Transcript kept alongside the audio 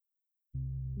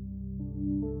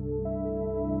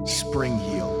Spring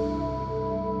Heel.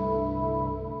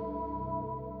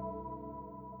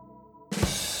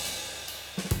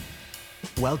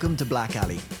 Welcome to Black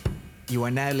Alley. You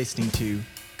are now listening to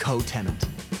Co-Tenant,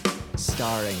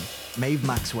 starring Maeve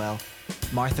Maxwell,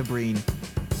 Martha Breen,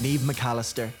 Niamh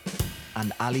McAllister,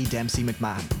 and Ali Dempsey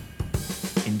McMahon.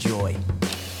 Enjoy.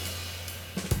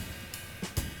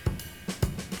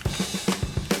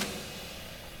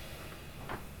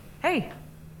 Hey.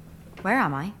 Where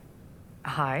am I?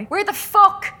 Hi. Where the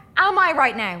fuck am I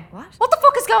right now? What? What the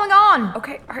fuck is going on?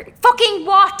 Okay, Fucking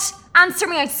what? Answer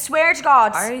me, I swear to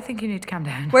God. I think you need to calm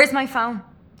down. Where's my phone?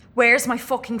 Where's my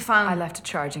fucking phone? I left it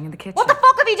charging in the kitchen. What the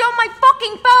fuck have you done with my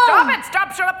fucking phone? Stop it!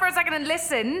 Stop! Shut up for a second and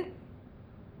listen.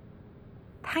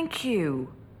 Thank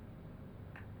you.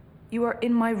 You are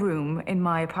in my room, in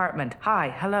my apartment.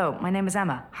 Hi, hello, my name is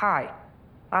Emma. Hi.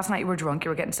 Last night you were drunk, you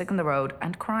were getting sick on the road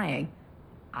and crying.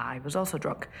 I was also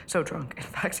drunk. So drunk, in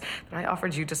fact, that I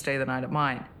offered you to stay the night at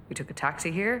mine. We took a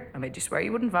taxi here. I made you swear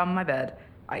you wouldn't vomit in my bed.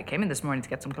 I came in this morning to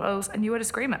get some clothes, and you had to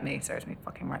scream at me. Serves me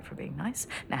fucking right for being nice.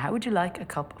 Now, how would you like a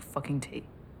cup of fucking tea?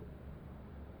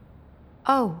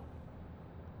 Oh.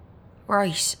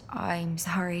 Right, I'm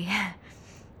sorry.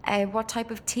 What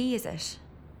type of tea is it?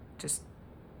 Just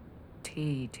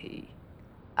tea.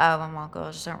 Oh, I'm all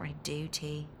good. I don't really do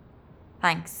tea.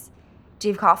 Thanks. Do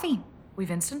you have coffee?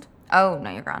 We've instant? Oh, no,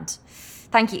 you're grand.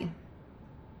 Thank you.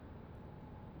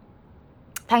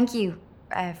 Thank you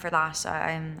for that.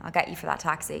 I'll get you for that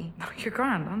taxi. No, you're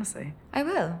grand, honestly. I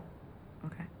will.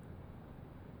 Okay.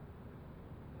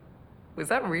 Was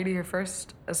that really your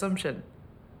first assumption?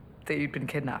 That you'd been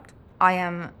kidnapped? I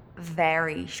am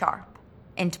very sharp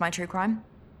into my true crime.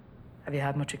 Have you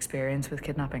had much experience with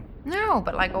kidnapping? No,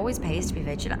 but like always pays to be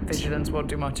vigilant. Vigilance won't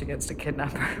do much against a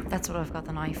kidnapper. That's what I've got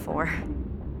the knife for.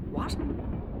 What?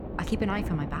 I keep a knife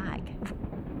in my bag.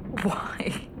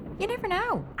 Why? You never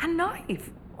know. A knife?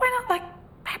 Why not like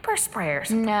pepper spray or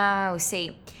something? No,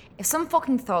 see, if some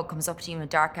fucking thug comes up to you in a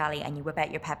dark alley and you whip out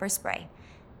your pepper spray,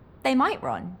 they might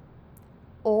run.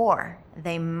 Or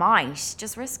they might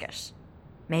just risk it.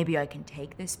 Maybe I can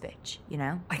take this bitch, you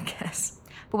know? I guess.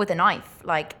 But with a knife,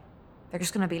 like, they're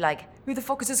just gonna be like, who the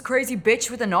fuck is this crazy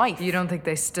bitch with a knife? You don't think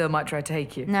they still might try to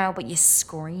take you? No, but you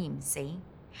scream, see?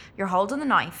 You're holding the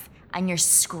knife and you're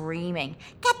screaming,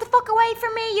 get the fuck away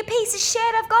from me, you piece of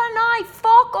shit, I've got a knife,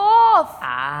 fuck off!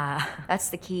 Ah. That's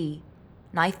the key.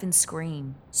 Knife and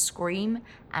scream. Scream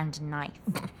and knife.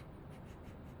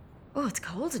 Oh, it's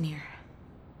cold in here.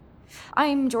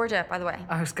 I'm Georgia, by the way.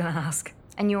 I was gonna ask.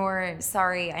 And you're,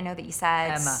 sorry, I know that you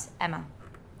said... Emma.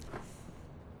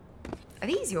 Are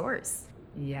these yours?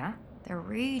 Yeah? They're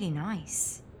really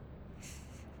nice.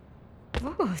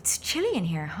 Oh, it's chilly in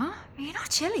here, huh? Are you not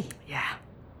chilly? Yeah.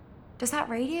 Does that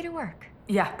radiator work?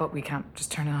 Yeah, but we can't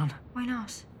just turn it on. Why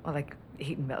not? Well, like,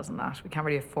 heating bills and that. We can't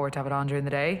really afford to have it on during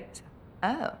the day. So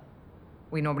Oh.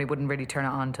 we normally wouldn't really turn it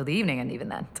on till the evening, and even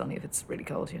then, it's only if it's really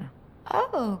cold, you know.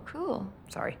 Oh, cool.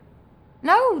 Sorry.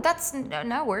 No, that's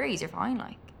no worries. You're fine.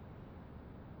 Like,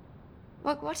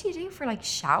 what do you do for like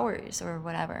showers or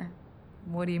whatever?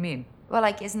 What do you mean? Well,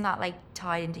 like, isn't that like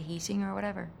tied into heating or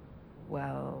whatever?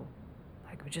 Well,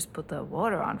 like, we just put the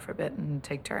water on for a bit and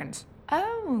take turns.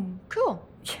 Oh, cool.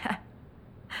 Yeah.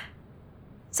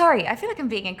 Sorry, I feel like I'm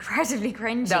being incredibly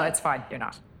cringy. No, it's fine. You're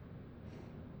not.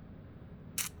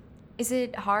 Is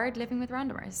it hard living with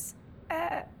randomers?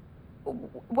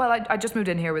 Well, I just moved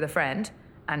in here with a friend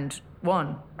and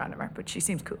one randomer, but she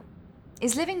seems cool.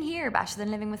 Is living here better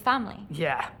than living with family?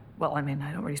 Yeah. Well, I mean,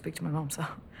 I don't really speak to my mom, so...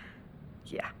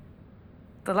 Yeah.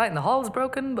 The light in the hall is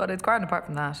broken, but it's grand apart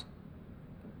from that.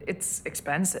 It's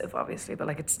expensive, obviously, but,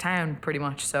 like, it's town pretty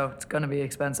much, so it's gonna be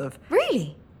expensive.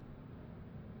 Really?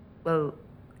 Well,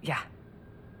 yeah.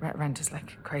 Rent is,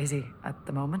 like, crazy at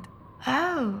the moment.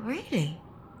 Oh, really?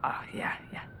 Oh, yeah.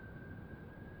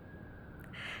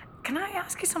 Can I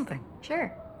ask you something?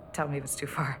 Sure, Tell me if it's too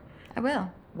far. I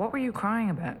will. What were you crying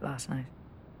about last night?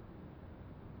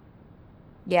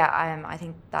 Yeah, I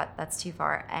think that's too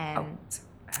far.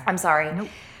 I'm sorry. Nope.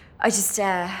 I just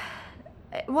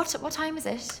what time is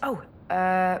it?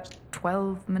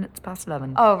 12 minutes past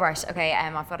 11. Oh right, okay.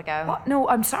 I've got to go. What? No,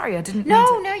 I'm sorry, I didn't mean No,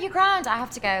 to... no, you're grand. I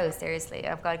have to go. Seriously,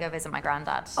 I've got to go visit my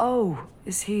granddad. Oh,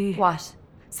 is he... What?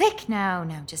 Sick? No,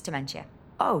 just dementia.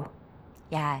 Oh,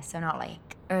 Yeah, so not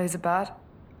like. is it bad?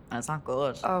 It's not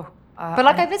good. Oh. But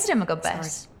like I visit him a good bit.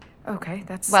 sorry. Okay,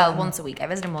 that's... Well, once a week. I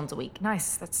visit him once a week.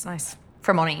 Nice, that's nice.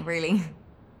 For money, really.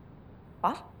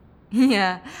 What?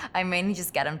 Yeah, I mainly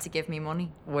just get him to give me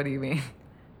money. What do you mean?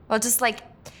 Well, just like,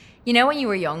 You know when you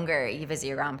were younger, you visit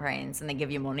your grandparents and they give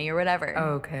you money or whatever?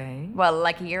 Okay. Well,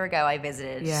 like a year ago I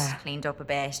visited, Yeah. cleaned up a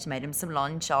bit, made him some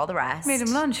lunch, all the rest. Made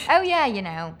him lunch? Oh yeah, you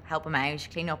know, help him out,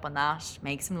 clean up on that,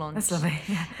 make some lunch. That's lovely.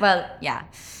 Yeah. Well, yeah.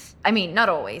 I mean, not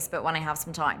always, but when I have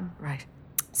some time. Right.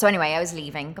 So anyway, I was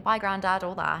leaving. Goodbye, Grandad,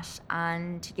 all that.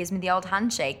 And he gives me the old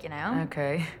handshake, you know?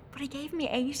 Okay. But he gave me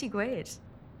 80 quid.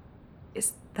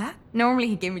 Is that? Normally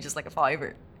he'd give me just like a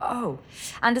fiver. Oh,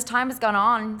 And as time has gone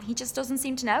on, he just doesn't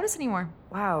seem to notice anymore.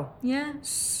 wow. Yeah.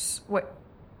 Wait.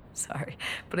 Sorry.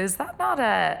 But is that not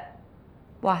a.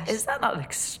 What? Is that not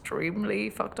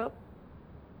extremely fucked up?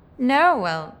 No,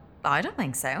 well, I don't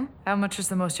think so. How much is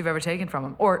the most you've ever taken from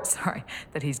him? Or, sorry,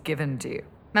 that he's given to you?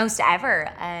 Most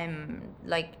ever,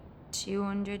 like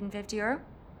 250 euro.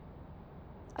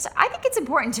 So I think it's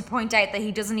important to point out that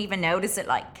he doesn't even notice it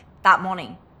like that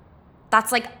money.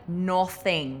 That's like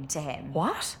nothing to him.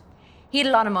 What? He had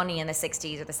a lot of money in the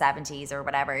 60s or the 70s or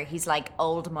whatever. He's like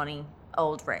old money,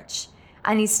 old rich.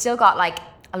 And he's still got like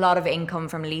a lot of income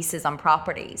from leases on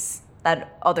properties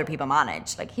that other people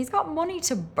manage. Like he's got money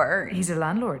to burn, He's a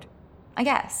landlord. I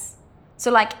guess.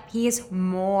 So like he has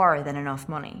more than enough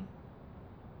money.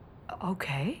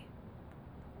 Okay.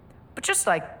 But just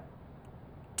like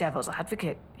devil's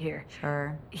advocate here.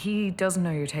 Sure. He doesn't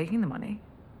know you're taking the money.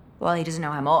 Well, he doesn't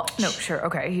know how much. No, sure,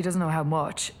 okay. He doesn't know how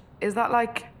much. Is that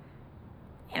like,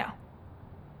 you know,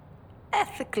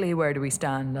 ethically, where do we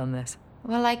stand on this?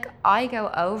 Well, like, I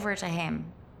go over to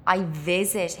him. I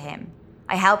visit him.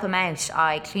 I help him out.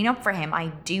 I clean up for him. I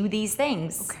do these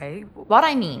things. Okay. What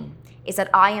I mean is that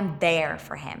I am there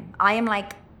for him. I am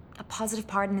like a positive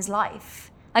part in his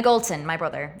life. Like Alton, my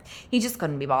brother. He just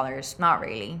couldn't be bothered. Not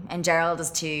really. And Gerald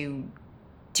is too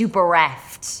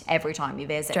bereft every time we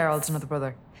visit. Gerald's another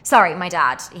brother. Sorry, my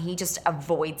dad. He just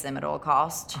avoids him at all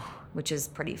cost, which is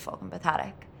pretty fucking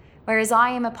pathetic. Whereas I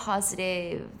am a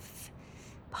positive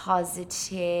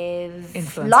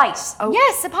Influence. light. Oh.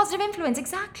 Yes, a positive influence,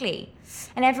 exactly.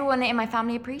 And everyone in my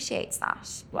family appreciates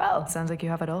that. Well, sounds like you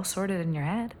have it all sorted in your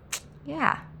head.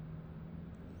 Yeah.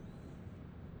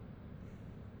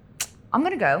 I'm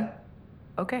gonna go.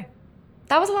 Okay.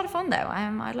 That was a lot of fun though.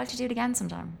 I'd like to do it again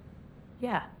sometime.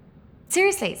 Yeah.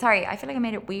 Seriously, sorry, I feel like I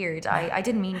made it weird. I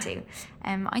didn't mean to.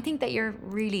 I think that you're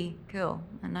really cool,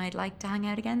 and I'd like to hang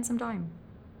out again sometime.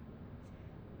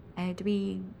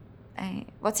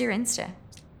 What's your Insta?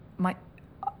 My.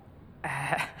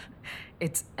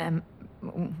 It's,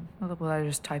 will I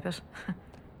just type it?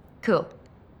 Cool.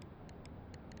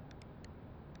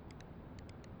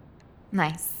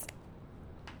 Nice.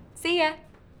 See ya.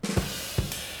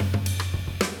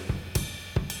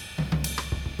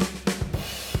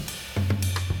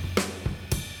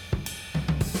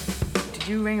 Did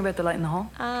you ring about the light in the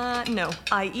hall? No.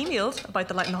 I emailed about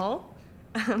the light in the hall.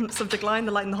 Subject line,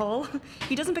 the light in the hall.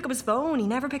 He doesn't pick up his phone. He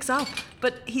never picks up.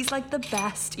 But he's like the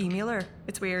best emailer.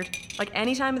 It's weird. Like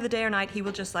any time of the day or night, he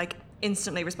will just like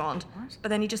instantly respond. What? But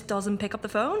then he just doesn't pick up the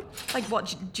phone. Like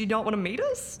what, do you not want to meet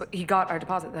us? But he got our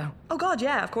deposit, though. Oh God,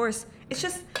 yeah, of course. It's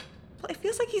just, well, it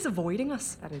feels like he's avoiding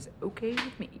us. That is okay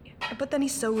with me. But then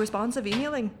he's so responsive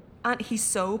emailing. And he's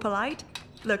so polite.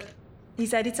 Look, he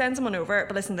said he'd send someone over,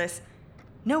 but listen to this.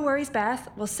 No worries, Beth.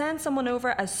 We'll send someone over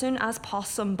as soon as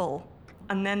possible.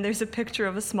 And then there's a picture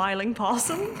of a smiling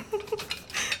possum.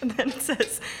 And then it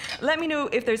says, let me know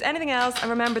if there's anything else. And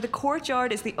remember, the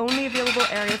courtyard is the only available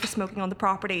area for smoking on the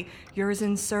property. Yours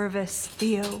in service,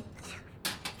 Theo.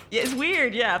 Yeah, it's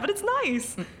weird, yeah, but it's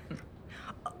nice.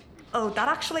 Oh, that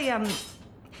actually,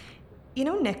 you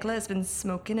know Nicola has been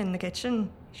smoking in the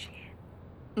kitchen.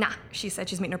 Nah, she said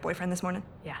she's meeting her boyfriend this morning.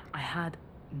 Yeah, I had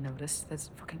noticed there's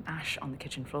fucking ash on the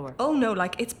kitchen floor. Oh no,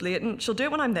 like it's blatant. She'll do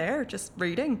it when I'm there, just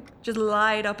reading. Just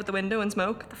light up at the window and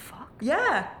smoke. The fuck?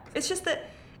 Yeah, it's just that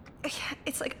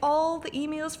it's like all the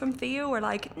emails from Theo are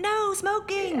like, no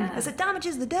smoking, Yeah. as it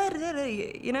damages the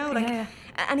da-da-da-da, you know, like, Yeah.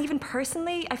 and even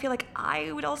personally, I feel like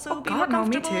I would also Oh, be God, more no,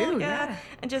 me comfortable, too, yeah.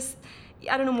 and just,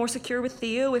 I don't know, more secure with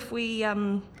Theo if we,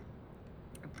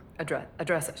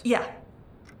 Address it. yeah,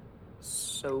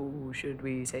 So, should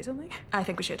we say something? I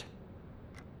think we should.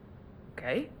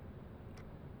 Okay.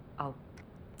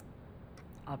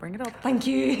 I'll bring it up. Thank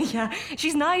you. Yeah,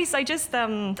 she's nice. I just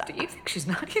Do you think she's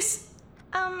nice?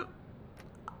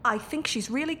 I think she's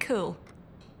really cool.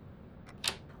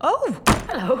 Oh,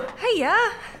 Hello. hey,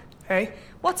 yeah. Hey,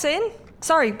 What's in?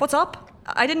 Sorry, what's up?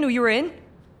 I didn't know you were in.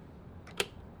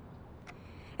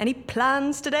 Any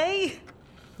plans today?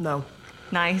 no.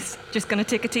 Nice. Just gonna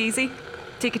take it easy.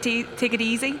 Take it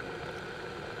easy.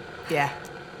 Yeah.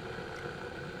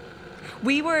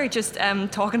 We were just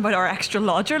talking about our extra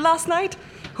lodger last night.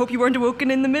 Hope you weren't awoken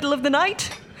in the middle of the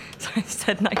night. Sorry, I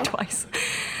said night twice.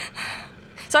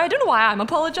 Sorry, I don't know why I'm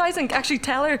apologising. Actually,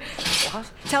 tell her.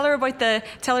 What? Tell her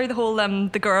the whole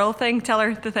the girl thing. Tell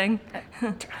her the thing.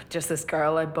 Just this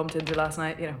girl I bumped into last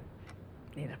night, you know.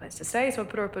 Needed a place to stay, so I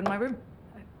put her up in my room.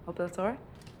 I hope that's all right.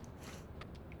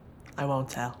 I won't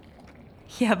tell.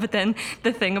 Yeah, but then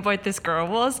the thing about this girl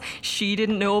was she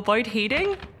didn't know about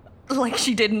heating. Like,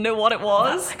 she didn't know what it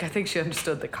was. Like, I think she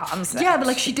understood the concept. Yeah, but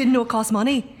like, she didn't know it cost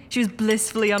money. She was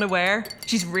blissfully unaware.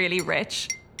 She's really rich.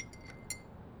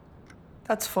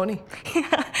 That's funny.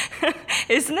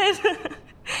 Isn't it?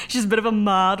 She's a bit of a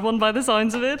mad one by the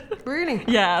sounds of it. Really?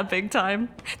 Yeah, big time.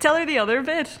 Tell her the other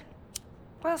bit.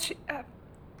 Well,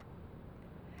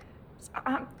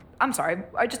 I'm sorry.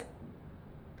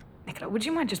 Nicola, would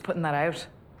you mind just putting that out?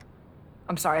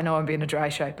 I'm sorry, I know I'm being a dry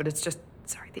shite, but it's just,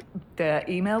 sorry, the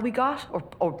email we got,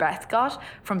 or Beth got,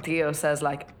 from Theo says,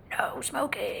 like, no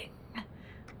smoking.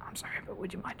 I'm sorry, but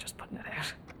would you mind just putting it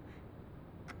out?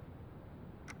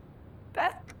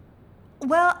 Beth?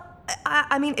 Well,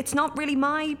 I mean, it's not really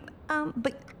my,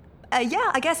 but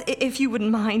yeah, I guess if you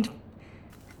wouldn't mind.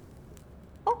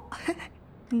 Oh,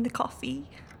 the coffee.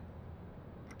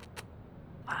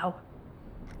 Wow.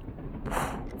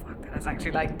 Fuck, that's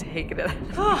actually like taking it.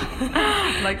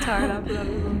 I'm like tired after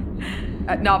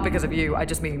that. Not because of you, I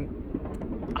just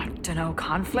mean, I don't know,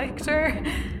 conflict or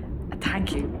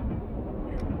thank you.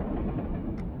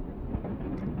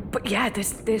 But yeah,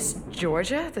 this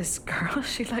Georgia, this girl,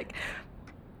 she like,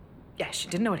 yeah, she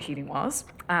didn't know what heating was,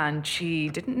 and she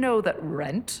didn't know that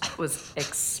rent was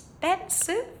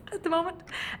expensive at the moment.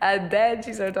 And then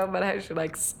she started talking about how she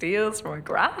like steals from her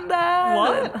granddad.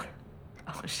 What?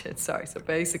 Oh shit, sorry. So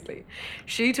basically,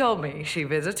 she told me she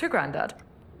visits her granddad,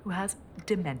 who has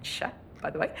dementia, by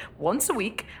the way, once a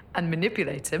week and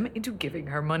manipulates him into giving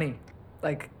her money.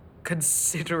 Like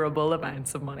considerable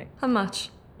amounts of money. How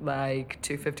much? Like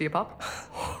 $2.50 a pop.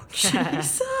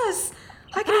 Jesus!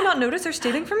 How can you not notice her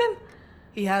stealing from him?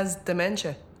 He has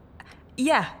dementia.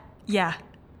 Yeah.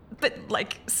 But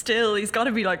like, still, he's got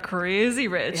to be like crazy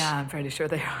rich. Yeah, I'm fairly sure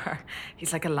they are.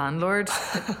 He's like a landlord.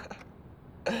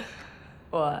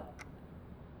 What?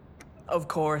 Of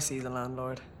course he's a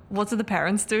landlord. What do the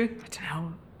parents do? I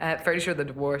don't know. Fairly sure they're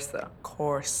divorced though. Of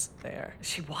course they are.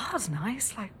 She was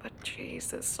nice, like, but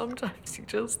Jesus, sometimes you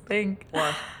just think.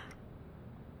 What?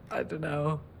 I don't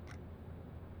know.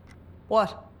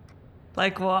 What?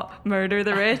 Like what? Murder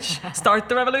the rich? Start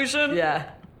the revolution?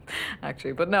 Yeah,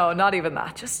 actually, but no, not even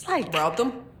that. Just like, Rob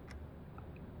them?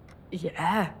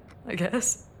 yeah, I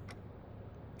guess.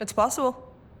 It's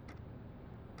possible.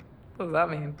 What does that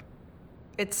mean?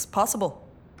 It's possible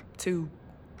to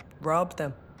rob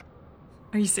them.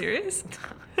 Are you serious?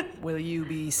 Will you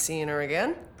be seeing her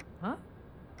again? Huh?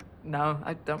 No,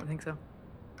 I don't think so.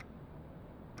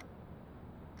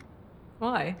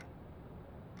 Why?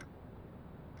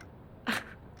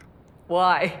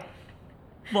 Why?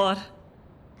 What?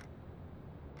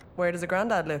 Where does the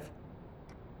granddad live?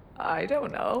 I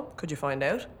don't know. Could you find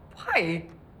out? Why?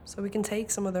 So we can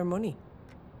take some of their money.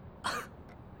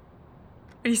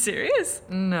 Are you serious?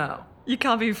 No, You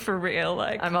can't be for real,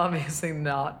 like. I'm obviously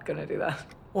not gonna do that.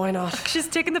 Why not? She's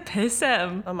taking the piss,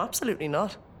 Em. I'm absolutely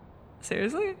not.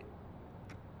 Seriously?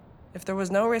 If there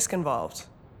was no risk involved,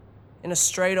 in a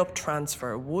straight up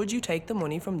transfer, would you take the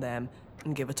money from them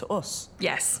and give it to us?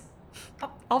 Yes.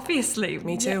 Obviously.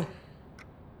 Me too.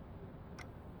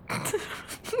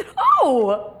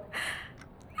 No!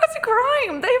 That's a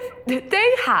crime.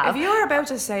 They have. If you're about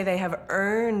to say they have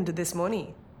earned this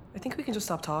money, I think we can just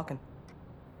stop talking.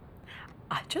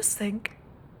 I just think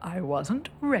I wasn't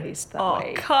raised that Oh,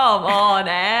 way. come on,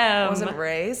 Em. Wasn't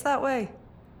raised that way.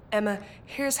 Emma,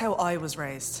 here's how I was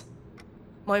raised.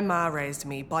 My ma raised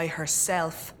me by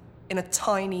herself in a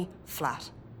tiny flat.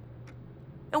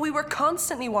 And we were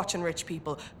constantly watching rich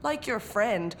people, like your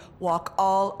friend, walk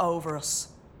all over us.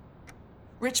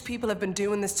 Rich people have been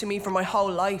doing this to me for my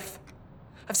whole life.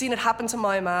 I've seen it happen to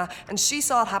my ma, and she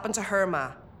saw it happen to her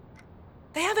ma.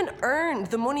 They haven't earned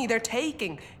the money they're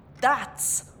taking.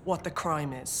 That's what the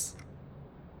crime is.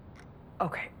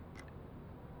 Okay.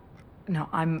 No,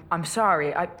 I'm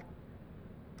sorry. I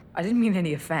didn't mean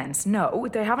any offense. No,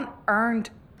 they haven't earned.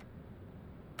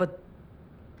 But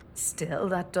still,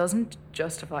 that doesn't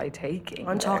justify taking.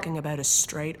 I'm talking about a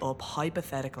straight up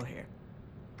hypothetical here.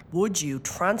 Would you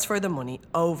transfer the money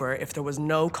over if there was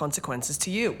no consequences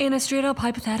to you? In a straight up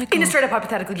hypothetical. In a straight up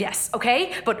hypothetical, yes,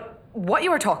 okay? But what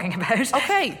you were talking about.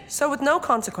 Okay, so with no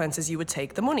consequences, you would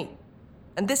take the money.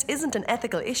 And this isn't an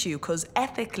ethical issue because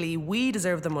ethically we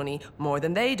deserve the money more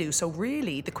than they do. So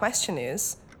really, the question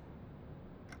is,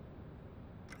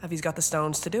 have you got the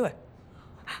stones to do it?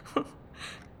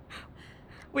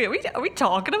 Wait, are we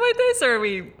talking about this or are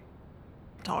we.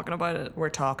 talking about it. We're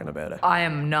talking about it. I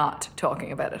am not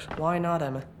talking about it. Why not,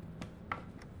 Emma?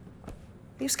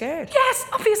 Are you scared? Yes,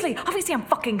 obviously. Obviously, I'm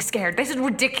fucking scared. This is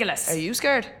ridiculous. Are you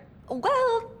scared?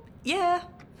 Well, yeah.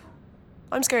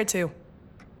 I'm scared too.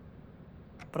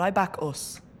 But I back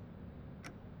us.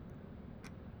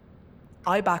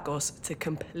 I back us to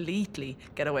completely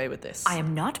get away with this. I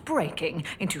am not breaking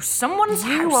into someone's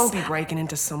house. You won't be breaking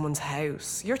into someone's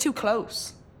house. You're too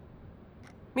close.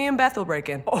 Me and Beth will break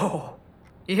in. Oh,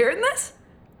 you hearing this?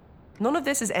 None of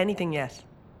this is anything yet.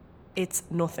 It's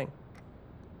nothing.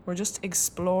 We're just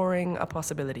exploring a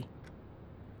possibility.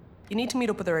 You need to meet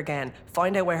up with her again,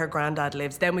 find out where her granddad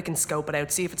lives, then we can scope it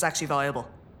out, see if it's actually viable.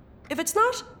 If it's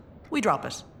not, we drop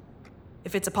it.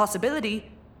 If it's a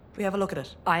possibility, we have a look at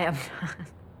it. I am.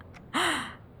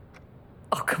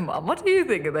 Oh, come on. What do you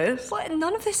think of this? What?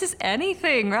 None of this is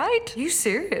anything, right? Are you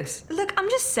serious? Look, I'm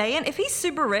just saying, if he's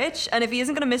super rich and if he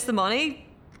isn't going to miss the money,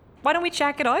 why don't we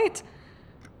check it out?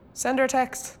 Send her a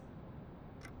text.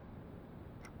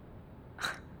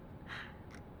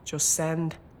 Just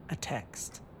send a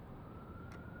text.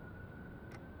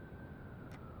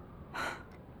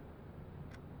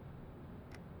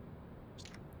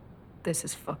 This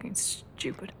is fucking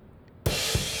stupid.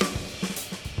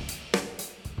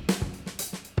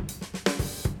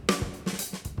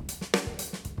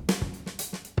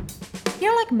 You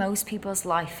know, like most people's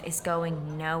life is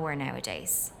going nowhere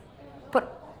nowadays.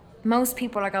 But most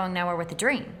people are going nowhere with a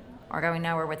dream, or going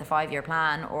nowhere with a 5-year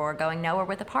plan, or going nowhere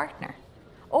with a partner.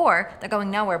 Or they're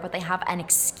going nowhere, but they have an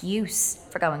excuse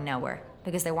for going nowhere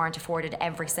because they weren't afforded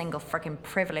every single freaking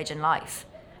privilege in life.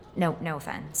 No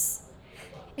offense.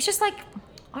 It's just like,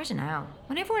 I don't know,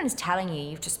 when everyone is telling you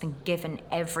you've just been given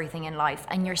everything in life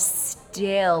and you're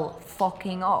still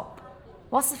fucking up,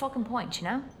 what's the fucking point, you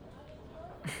know?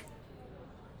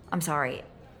 I'm sorry.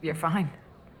 You're fine.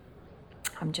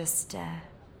 I'm just,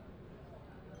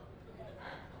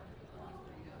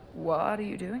 What are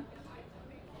you doing?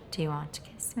 do you want to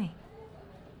kiss me?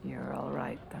 You're all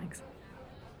right, thanks.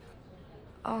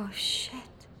 Oh, shit.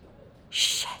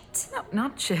 Shit. No,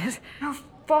 not shit. Oh,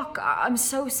 fuck. I'm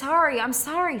so sorry. I'm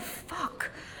sorry.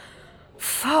 Fuck.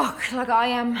 Like, I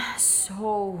am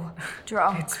so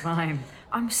drunk. It's fine.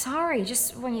 I'm sorry.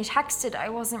 Just when you texted, I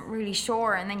wasn't really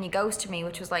sure, and then you ghosted me,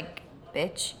 which was like,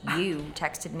 bitch, you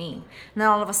texted me. And then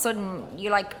all of a sudden, you,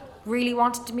 like, really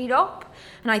wanted to meet up.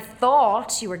 And I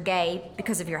thought you were gay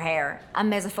because of your hair.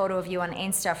 And there's a photo of you on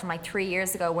Insta from, like, 3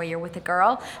 years ago where you're with a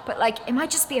girl. But, like, it might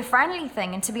just be a friendly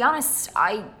thing. And to be honest,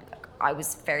 I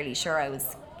was fairly sure I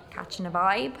was catching a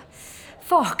vibe.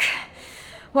 Fuck.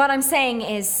 What I'm saying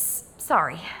is,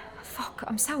 sorry. Fuck,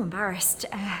 I'm so embarrassed.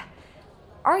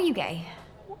 Are you gay?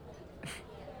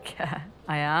 Yeah,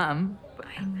 I am.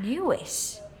 I knew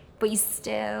it. But you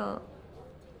still...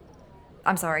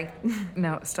 I'm sorry.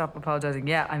 No, stop apologizing.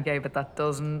 Yeah, I'm gay, but that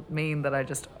doesn't mean that I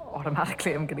just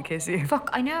automatically am gonna kiss you. Fuck,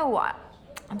 I know.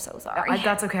 I'm so sorry.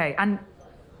 That's okay. And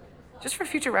just for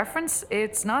future reference,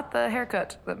 it's not the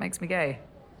haircut that makes me gay.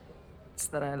 It's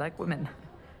that I like women.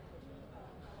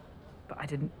 But I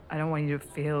don't want you to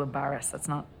feel embarrassed. That's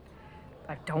not,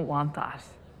 I don't want that.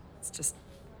 It's just,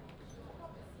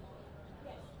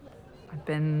 I've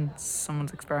been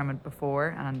someone's experiment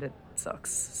before and it sucks,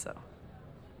 so.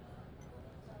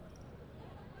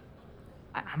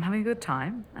 I'm having a good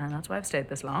time, and that's why I've stayed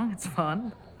this long. It's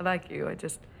fun. I like you. I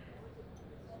just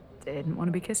didn't want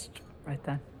to be kissed right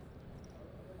then.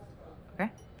 Okay?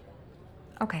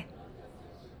 Okay.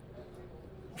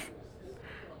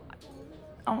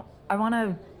 Oh, I want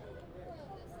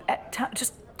to...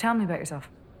 just tell me about yourself.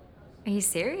 Are you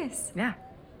serious? Yeah,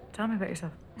 tell me about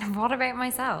yourself. What about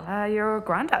myself? Your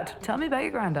granddad. Tell me about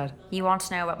your granddad. You want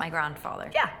to know about my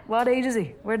grandfather? Yeah. What age is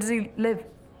he? Where does he live?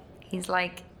 He's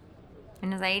like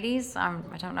in his 80s.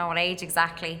 I don't know what age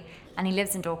exactly. And he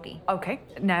lives in Dalkey. Okay,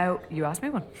 now you asked me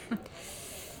one.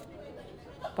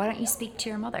 Why don't you speak to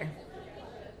your mother?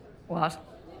 What?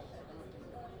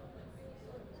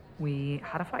 We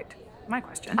had a fight. My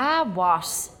question.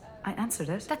 What? I answered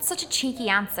it. That's such a cheeky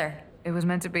answer. It was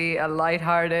meant to be a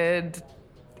light-hearted,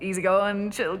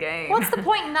 easygoing, chill game. What's the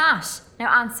point in that?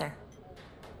 Now answer.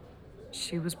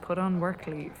 She was put on work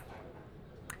leave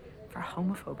for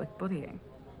homophobic bullying.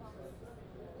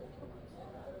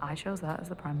 I chose that as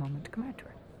the prime moment to come out to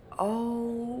her.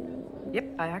 Oh.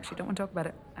 Yep, I actually don't want to talk about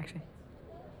it, actually.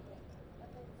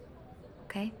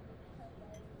 Okay.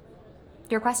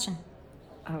 Your question.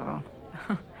 Oh.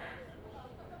 I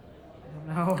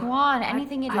don't know. Go on,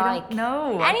 anything you'd like.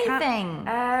 No. Anything.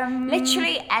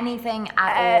 Literally anything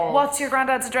at all. What's your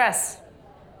granddad's address?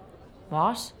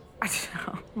 What? I don't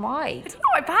know. Why? I don't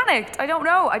know, I panicked. I don't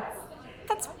know.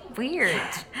 That's weird.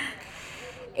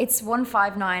 It's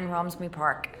 159 Romsbury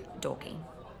Park, Dorky.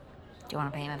 Do you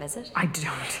want to pay him a visit? I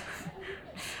don't.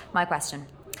 My question.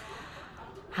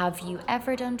 Have you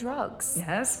ever done drugs?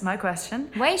 Yes, my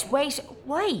question. Wait.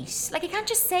 Like, you can't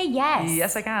just say yes.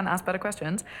 Yes, I can. Ask better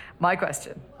questions. My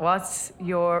question. What's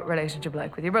your relationship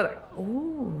like with your brother?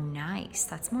 Ooh, nice.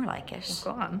 That's more like it.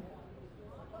 Go on.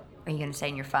 Are you going to stay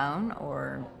on your phone,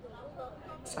 or...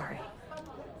 Sorry.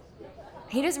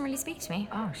 He doesn't really speak to me.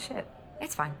 Oh, shit.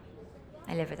 It's fine.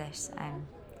 I live with it.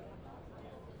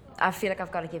 I feel like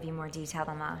I've got to give you more detail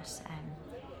than that.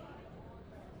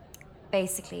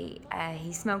 Basically,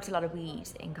 he smoked a lot of weed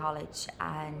in college,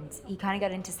 and he kind of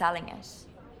got into selling it.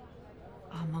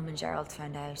 Oh, Mum and Gerald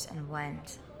found out and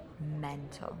went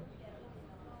mental.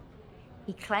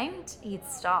 He claimed he'd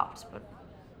stopped, but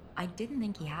I didn't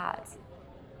think he had.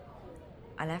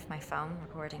 I left my phone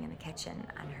recording in the kitchen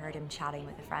and heard him chatting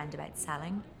with a friend about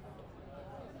selling.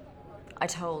 I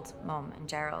told Mum and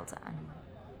Gerald,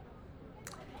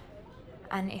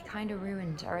 and it kind of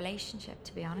ruined our relationship,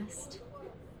 to be honest.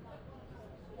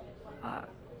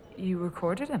 You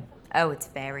recorded him? Oh, it's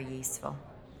very useful.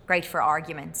 Great for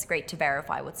arguments, great to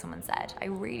verify what someone said. I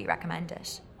really recommend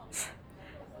it.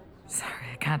 Sorry,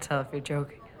 I can't tell if you're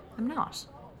joking. I'm not.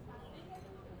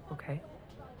 Okay.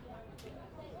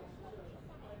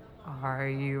 Are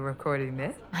you recording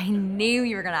this? I knew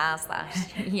you were going to ask that.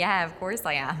 Yeah, of course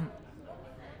I am.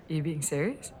 Are you being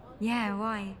serious? Yeah,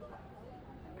 why?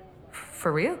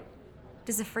 For real?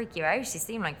 Does it freak you out? You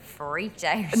seem like freaked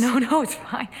out. No, it's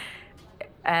fine.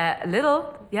 A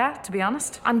little, yeah, to be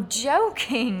honest. I'm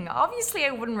joking. Obviously,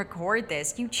 I wouldn't record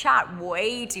this. You chat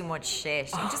way too much shit.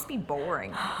 It'd just be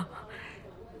boring.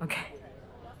 Okay.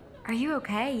 Are you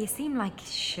okay? You seem like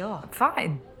shook.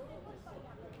 Fine.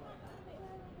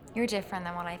 You're different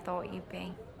than what I thought you'd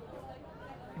be.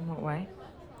 In what way?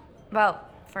 Well,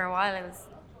 for a while I was...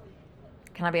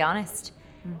 Can I be honest?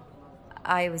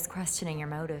 I was questioning your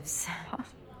motives.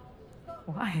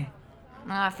 Why?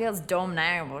 It feels dumb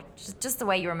now, but just the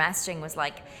way you were messaging was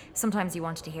like, sometimes you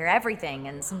wanted to hear everything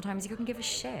and sometimes you couldn't give a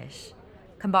shit.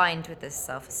 Combined with this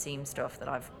self-esteem stuff that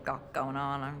I've got going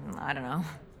on, I don't know.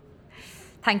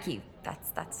 Thank you.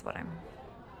 That's what I'm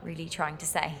really trying to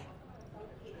say.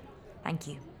 Thank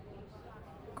you.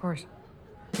 Of course.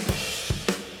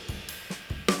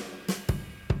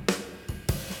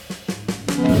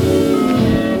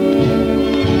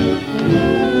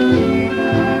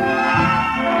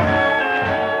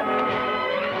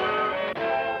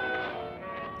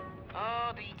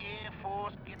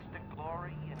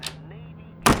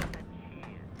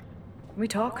 Can we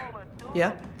talk?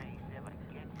 Yeah?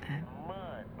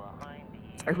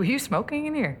 Sorry, were you smoking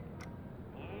in here?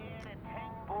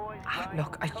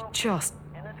 Look,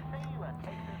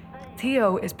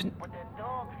 Theo has been...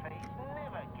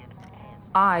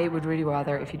 I would really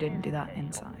rather if you didn't do that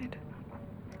inside.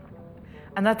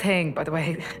 And that thing, by the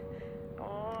way,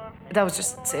 that was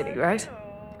just silly, right?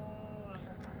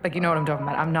 Like, you know what I'm talking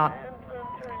about. I'm not...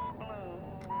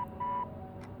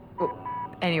 Well,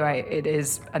 anyway, it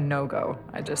is a no-go.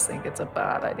 I just think it's a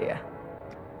bad idea.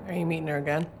 Are you meeting her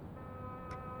again?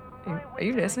 Are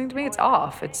you listening to me? It's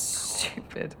off. It's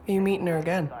stupid. Are you meeting her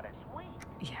again?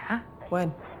 Yeah?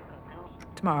 When?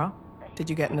 Tomorrow? Did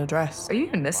you get an address? Are you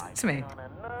even listening to me?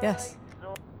 Yes.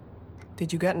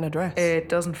 Did you get an address? It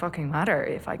doesn't fucking matter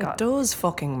if I It got... does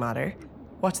fucking matter.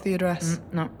 What's the address?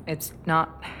 No, it's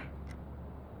not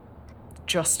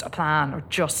just a plan or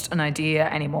just an idea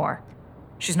anymore.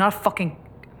 She's not fucking...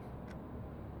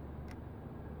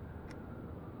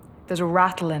 There's a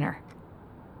rattle in her.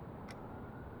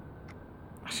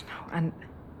 I don't know,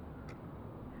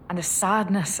 and a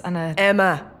sadness and a...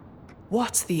 Emma,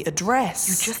 what's the address?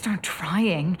 You just aren't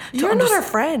trying to You're not her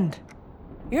friend.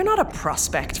 You're not a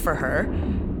prospect for her.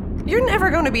 You're never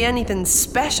going to be anything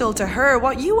special to her.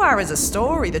 What you are is a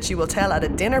story that she will tell at a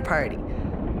dinner party.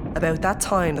 About that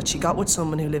time that she got with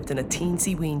someone who lived in a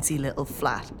teensy-weensy little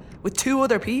flat with 2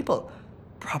 other people.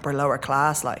 Proper lower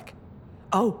class like.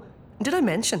 Oh, and did I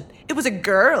mention? It was a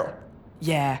girl.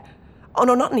 Yeah. Oh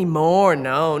no, not anymore,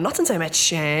 no. Not since I met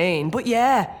Shane. But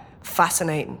yeah,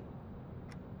 fascinating.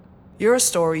 You're a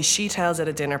story she tells at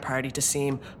a dinner party to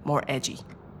seem more edgy.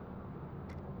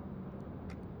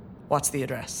 What's the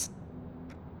address?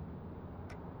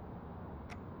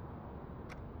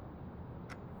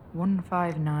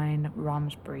 $159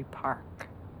 Romsbury Park.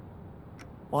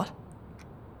 What?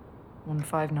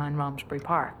 159 Romsbury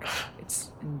Park.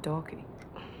 It's in Dalkey.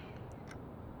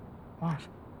 What?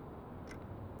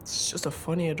 It's just a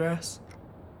funny address.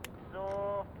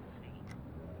 What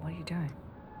are you doing?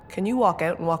 Can you walk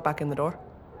out and walk back in the door?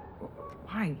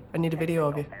 Why? I need a video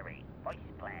of you.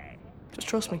 Just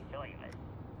trust me.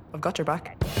 I've got your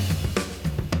back.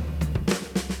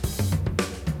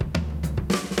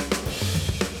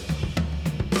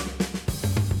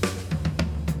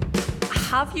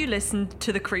 Have you listened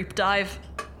to The Creep Dive?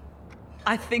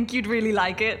 I think you'd really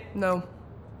like it. No.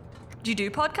 Do you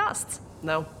do podcasts?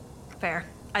 No. Fair.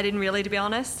 I didn't really, to be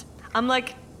honest. I'm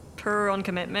like poor on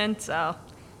commitment, so.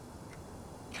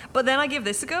 But then I give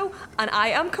this a go, and I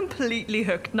am completely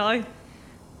hooked now.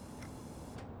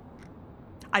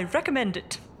 I recommend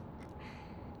it.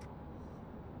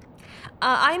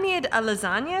 I made a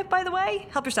lasagna, by the way.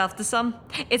 Help yourself to some.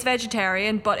 It's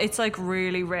vegetarian, but it's like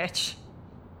really rich.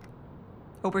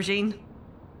 Aubergine.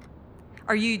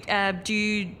 Are you, do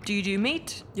you do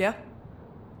meat? Yeah?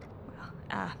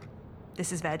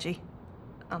 This is veggie.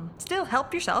 Still,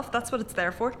 help yourself. That's what it's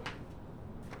there for.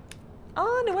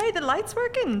 Oh, no way, the light's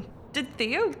working. Did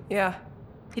Theo? Yeah.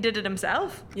 He did it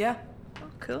himself? Yeah. Oh,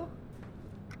 cool.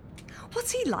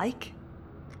 What's he like?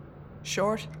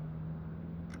 Short.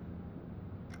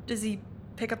 Does he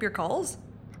pick up your calls?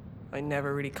 I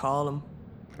never really call him.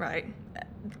 Right.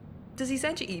 Does he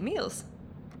send you emails?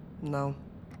 No.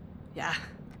 Yeah.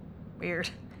 Weird.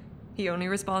 He only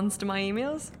responds to my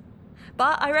emails.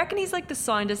 But I reckon he's like the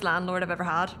soundest landlord I've ever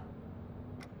had.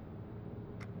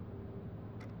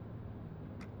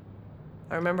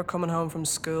 I remember coming home from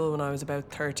school when I was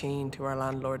about 13 to our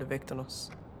landlord evicting us.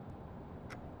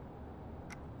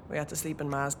 We had to sleep in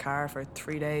Ma's car for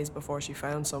 3 days before she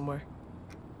found somewhere.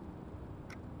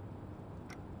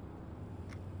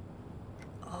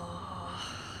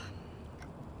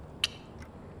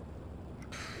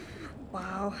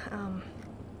 Wow.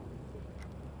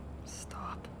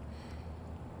 Stop.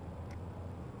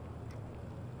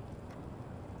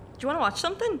 Do you want to watch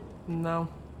something? No.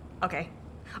 Okay.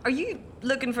 Are you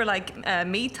looking for like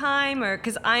me time, or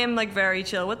because I am like very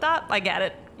chill with that? I get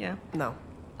it. Yeah. No.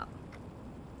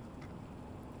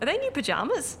 Are they new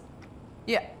pajamas?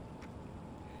 Yeah.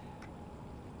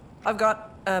 I've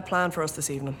got a plan for us this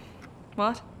evening.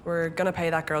 What? We're gonna pay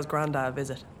that girl's granddad a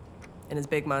visit in his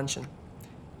big mansion.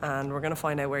 And we're gonna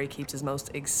find out where he keeps his most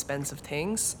expensive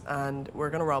things, and we're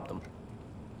gonna rob them.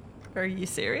 Are you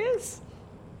serious?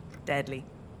 Deadly.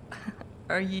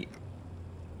 Are you?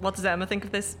 What does Emma think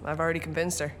of this? I've already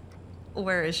convinced her.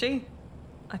 Where is she?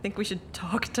 I think we should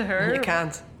talk to her. You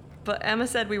can't. But Emma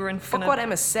said we weren't Fuck gonna. what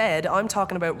Emma said, I'm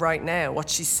talking about right now. What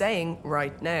she's saying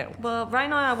right now. Well, right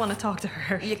now I want to talk to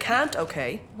her. You can't,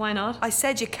 okay? Why not? I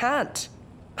said you can't.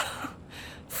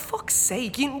 Fuck's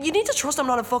sake, you need to trust I'm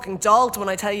not a fucking dolt when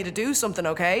I tell you to do something,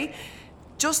 okay?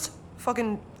 Just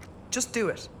do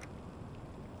it.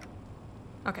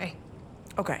 Okay.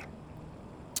 Okay.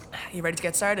 You ready to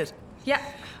get started? Yeah.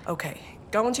 Okay,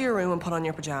 go into your room and put on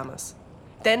your pajamas.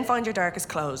 Then find your darkest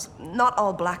clothes. Not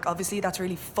all black, obviously, that's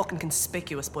really fucking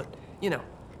conspicuous, but, you know,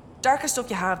 darker stuff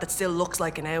you have that still looks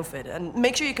like an outfit, and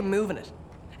make sure you can move in it.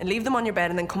 And leave them on your bed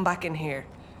and then come back in here.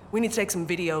 We need to take some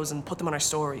videos and put them on our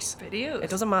stories. Videos? It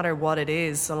doesn't matter what it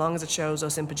is, so long as it shows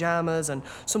us in pajamas and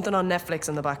something on Netflix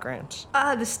in the background.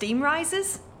 The steam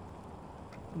rises?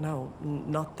 No,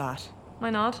 not that. Why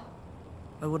not?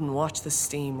 I wouldn't watch the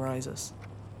steam rises.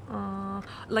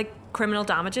 Like criminal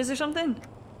damages or something?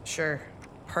 Sure.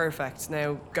 Perfect.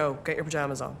 Now go, get your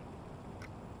pajamas on.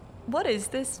 What is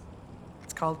this?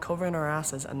 It's called covering our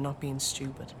asses and not being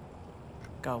stupid.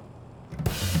 Go.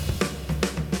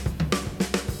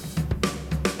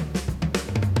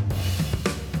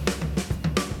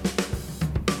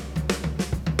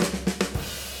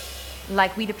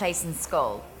 Like, we'd a place in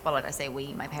Skull. Well, like I say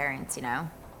we, my parents, you know.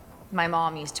 My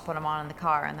mom used to put him on in the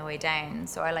car on the way down,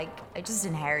 so I just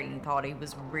inherently thought he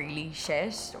was really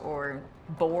shit or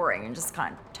boring and just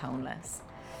kind of toneless.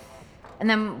 And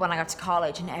then when I got to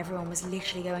college and everyone was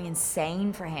literally going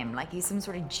insane for him, like he's some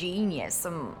sort of genius,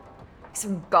 some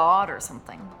god or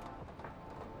something.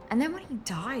 And then when he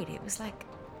died, it was like,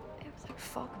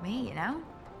 fuck me, you know?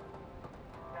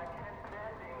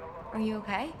 Are you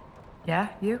okay? Yeah,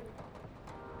 you?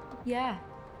 Yeah.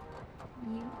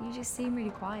 You just seem really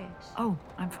quiet. Oh,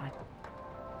 I'm fine.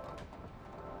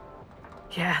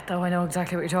 Yeah, though I know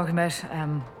exactly what you're talking about.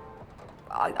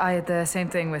 I had the same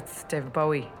thing with David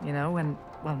Bowie, you know, and,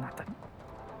 well, not that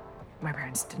my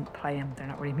parents didn't play him, they're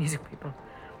not really music people.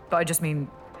 But I just mean,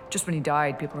 just when he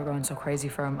died, people were going so crazy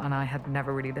for him, and I had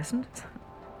never really listened.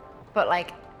 But,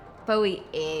 like, Bowie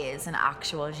is an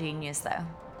actual genius, though.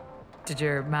 Did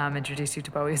your mom introduce you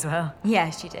to Bowie as well?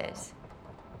 Yeah, she did. So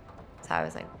I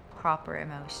was, like, proper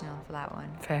emotional for that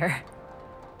one. Fair.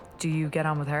 Do you get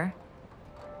on with her?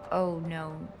 Oh,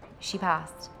 no. She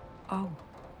passed. Oh.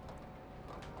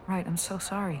 Right, I'm so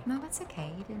sorry. No, that's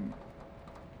okay. You didn't.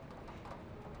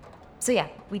 So, yeah,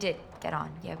 we did get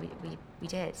on. Yeah, we We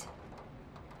did.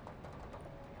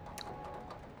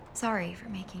 Sorry for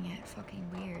making it fucking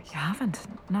weird. You haven't.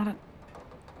 Not at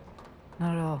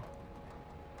all.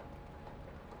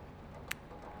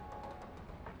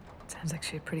 Sounds like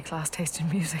she had pretty class taste in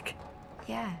music.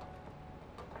 Yeah.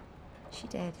 She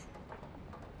did.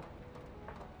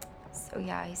 So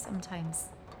yeah, sometimes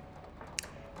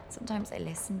I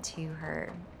listen to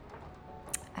her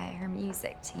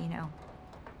music to, you know.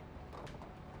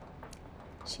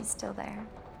 She's still there.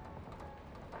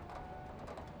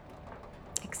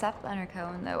 Except Leonard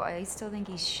Cohen, though, I still think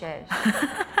he's shit.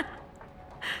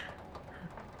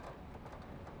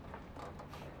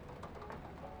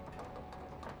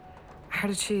 How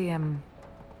did she,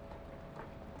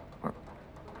 or,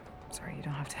 sorry, you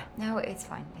don't have to. No, it's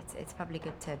fine. It's probably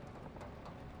good to...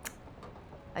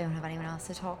 I don't have anyone else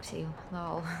to talk to.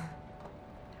 Lol.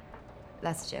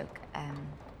 That's a joke.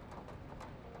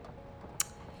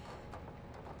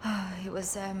 It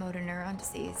was motor neuron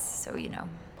disease, so, you know,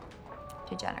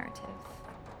 degenerative.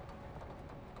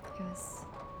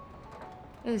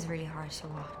 It was really hard to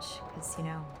watch, because, you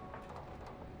know,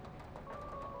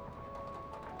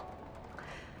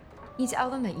 you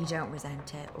tell them that you don't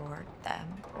resent it, or them,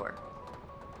 or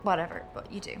whatever,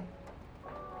 but you do.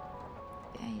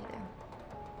 Yeah, you do.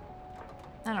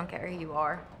 I don't care who you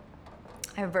are.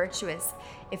 How virtuous.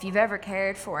 If you've ever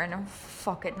cared for, and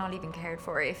fuck it, not even cared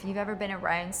for, if you've ever been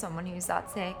around someone who's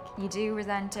that sick, you do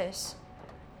resent it.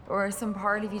 Or some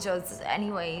part of you does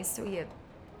anyway, so you...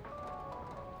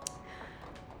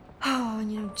 Oh,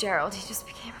 and you know, Gerald, he just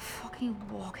became a fucking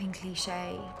walking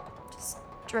cliche. Just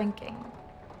drinking,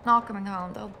 not coming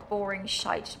home, the whole boring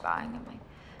shite bang, and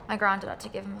my granddad had to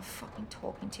give him a fucking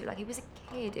talking to like he was a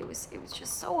kid. It was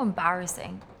just so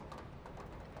embarrassing.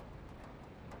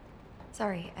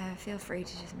 Sorry, feel free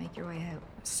to just make your way out.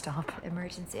 Stop.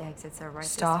 Emergency exits are right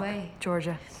Stop, this way.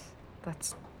 Georgia.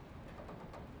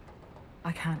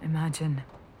 I can't imagine.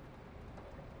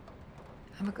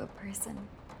 I'm a good person.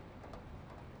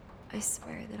 I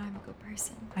swear that I'm a good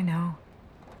person. I know.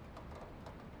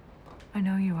 I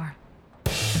know you are.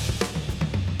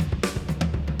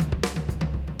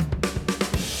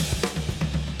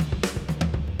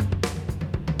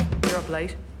 You're up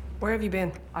late. Where have you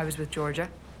been? I was with Georgia.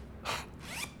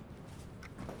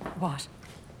 What?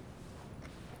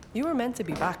 You were meant to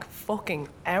be back fucking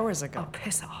hours ago. Oh,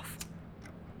 piss off.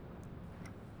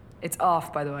 It's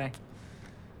off, by the way.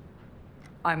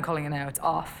 I'm calling it now. It's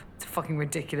off. It's a fucking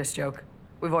ridiculous joke.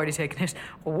 We've already taken it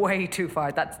way too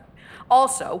far. That's...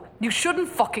 Also, you shouldn't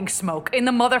fucking smoke in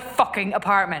the motherfucking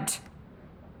apartment.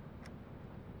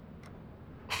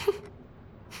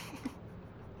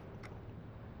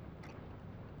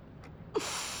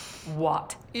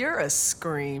 What? You're a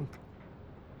scream.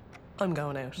 I'm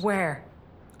going out. Where?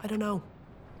 I don't know.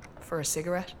 For a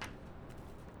cigarette?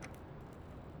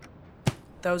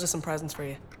 Those are some presents for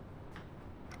you.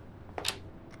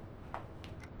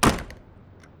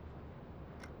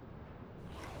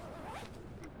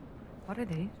 What are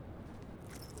these?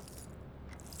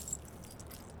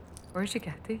 Where'd you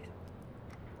get these?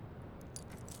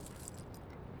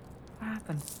 What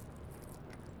happened?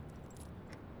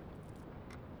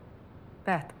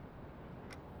 Beth.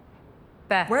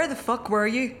 Where the fuck were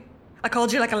you? I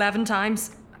called you like 11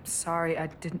 times. I'm sorry,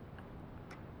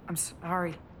 I'm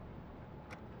sorry.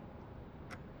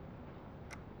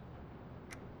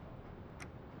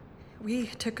 We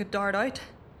took a dart out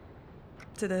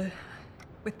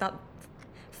with that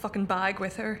fucking bag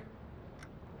with her.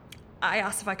 I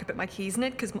asked if I could put my keys in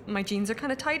it because my jeans are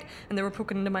kind of tight and they were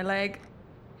poking into my leg.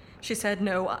 She said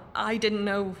no. I didn't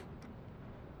know.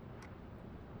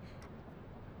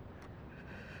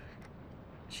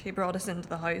 She brought us into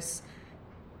the house.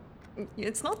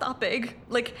 It's not that big.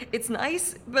 Like, it's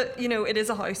nice, but, you know, it is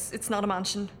a house. It's not a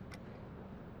mansion.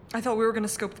 I thought we were going to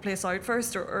scope the place out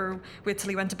first or wait till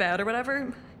he went to bed or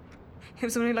whatever. It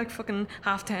was only like fucking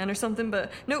 10:30 or something,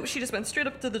 but no, she just went straight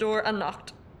up to the door and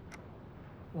knocked.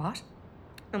 What?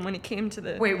 And when he came to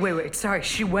the... Wait, sorry,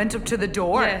 she went up to the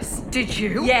door? Yes. Did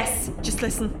you? Yes, just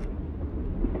listen.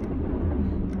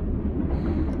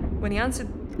 When he answered,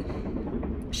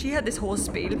 she had this whole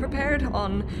spiel prepared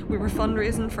on we were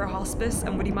fundraising for a hospice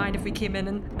and would he mind if we came in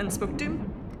and spoke to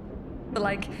him? But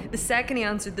like, the second he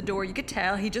answered the door, you could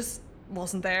tell he just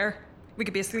wasn't there. We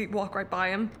could basically walk right by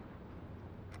him.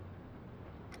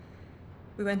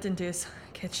 We went into his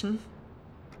kitchen.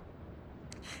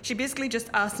 She basically just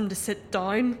asked him to sit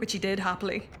down, which he did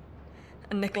happily.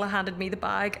 And Nicola handed me the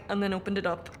bag and then opened it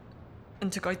up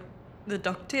and took out the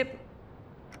duct tape.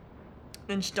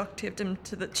 Then she duct taped him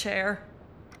to the chair,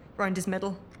 round his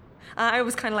middle. I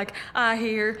was kind of like,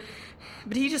 here.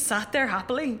 But he just sat there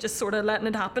happily, just sort of letting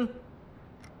it happen.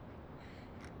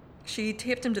 She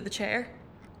taped him to the chair.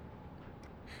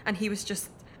 And he was just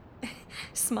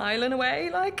smiling away,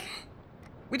 like.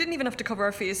 We didn't even have to cover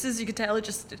our faces. You could tell it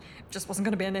just wasn't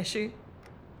going to be an issue.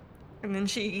 And then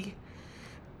she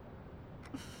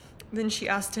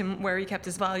asked him where he kept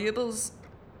his valuables.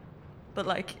 But,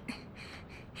 like,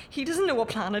 he doesn't know what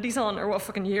planet he's on or what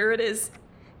fucking year it is.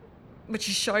 But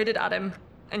she shouted at him,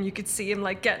 and you could see him,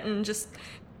 like, getting just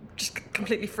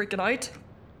completely freaking out.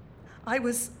 I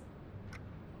was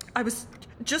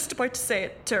just about to say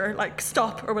it to her, like,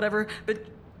 stop or whatever, but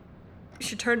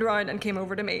she turned around and came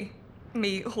over to me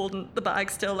holding the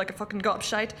bag still like a fucking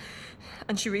gobshite,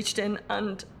 and she reached in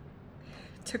and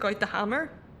took out the hammer.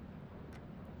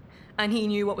 And he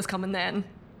knew what was coming then.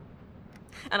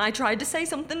 And I tried to say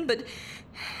something, but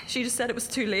she just said it was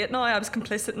too late now. I was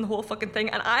complicit in the whole fucking thing,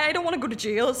 and I don't want to go to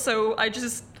jail, so I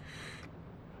just...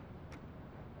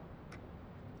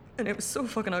 And it was so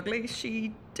fucking ugly.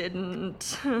 She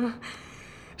didn't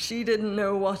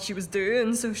know what she was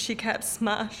doing, so she kept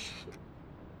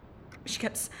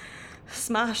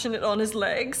smashing it on his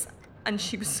legs, and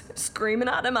she was screaming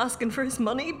at him, asking for his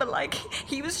money, but, like,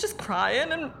 he was just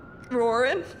crying and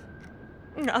roaring.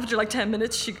 After, like, 10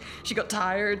 minutes, she got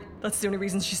tired. That's the only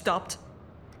reason she stopped.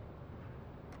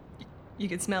 You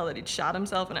could smell that he'd shot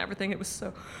himself and everything. It was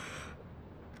so...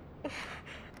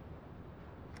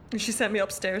 She sent me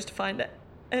upstairs to find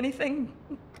anything,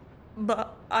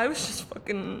 but I was just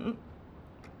fucking...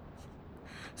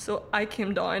 So I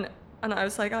came down, and I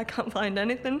was like, I can't find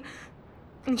anything.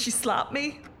 And she slapped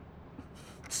me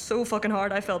so fucking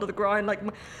hard I fell to the ground. Like,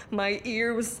 my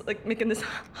ear was, like, making this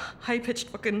high-pitched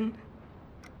fucking...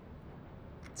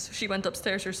 So she went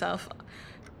upstairs herself.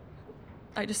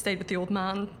 I just stayed with the old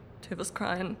man, two of us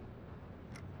crying.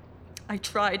 I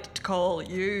tried to call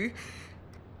you.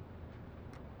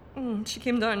 She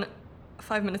came down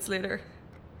 5 minutes later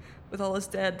with all his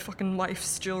dead fucking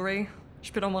wife's jewellery.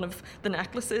 She put on one of the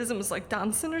necklaces and was, like,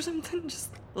 dancing or something,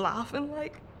 just laughing,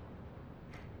 like.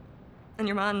 And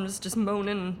your man was just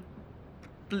moaning,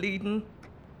 bleeding.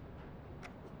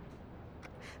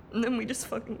 And then we just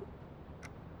fucking...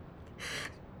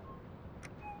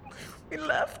 We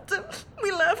left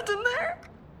him there.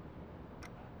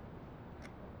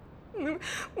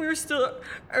 We were still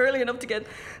early enough to get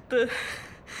the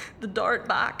dart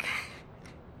back.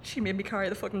 She made me carry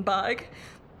the fucking bag.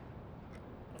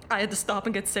 I had to stop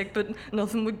and get sick, but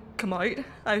nothing would come out.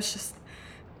 I was just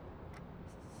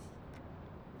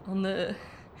on the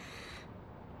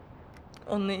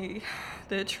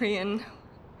train.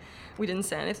 We didn't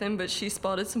say anything, but she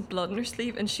spotted some blood in her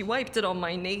sleeve and she wiped it on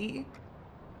my knee.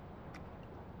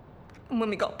 And when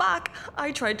we got back,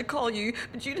 I tried to call you,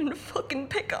 but you didn't fucking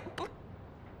pick up.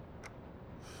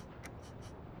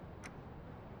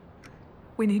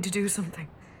 We need to do something.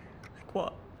 Like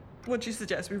what? What'd you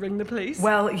suggest? We ring the police?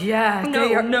 Well, yeah.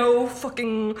 No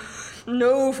fucking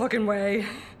way.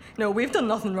 No, we've done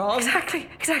nothing wrong. Exactly.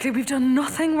 We've done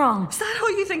nothing wrong. Is that how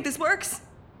you think this works?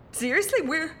 Seriously,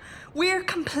 we're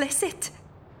complicit.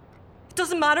 It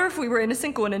doesn't matter if we were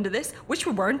innocent going into this, which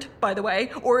we weren't, by the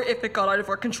way, or if it got out of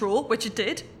our control, which it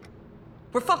did.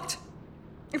 We're fucked.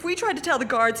 If we tried to tell the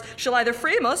guards, she'll either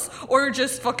frame us or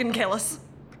just fucking kill us.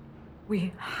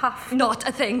 We have... Not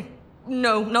a thing.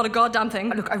 No, not a goddamn thing.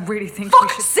 Look, I really think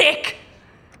Fuck's sake!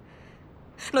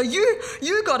 Now you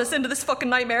got us into this fucking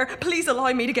nightmare. Please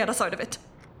allow me to get us out of it.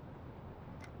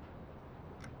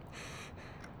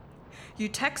 You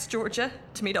text Georgia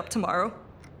to meet up tomorrow.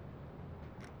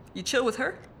 You chill with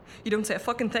her. You don't say a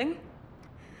fucking thing.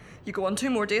 You go on 2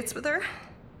 more dates with her.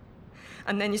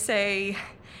 And then you say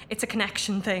it's a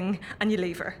connection thing and you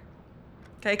leave her.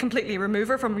 Okay, completely remove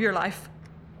her from your life.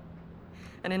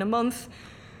 And in a month,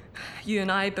 you and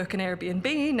I book an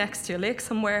Airbnb next to a lake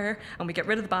somewhere and we get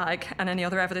rid of the bag and any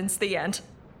other evidence. The end.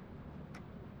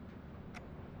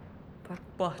 But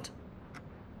what?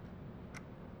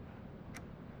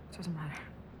 It doesn't matter.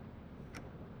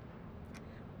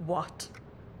 What?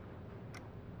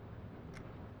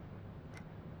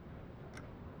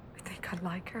 I think I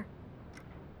like her.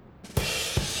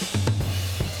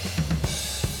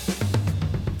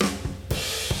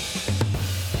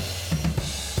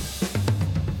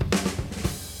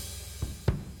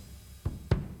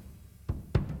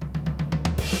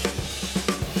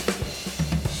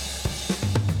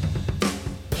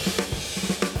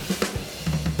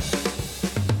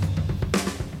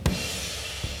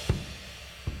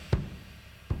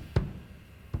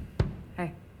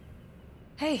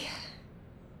 Hey.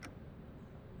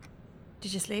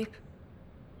 Did you sleep?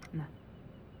 No.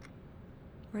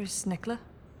 Where's Nicola?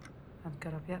 Haven't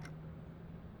got up yet.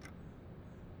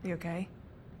 You okay?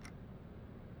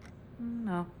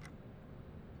 No.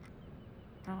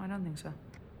 No, I don't think so.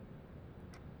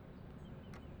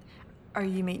 Are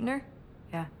you meeting her?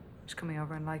 Yeah, she's coming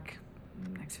over in like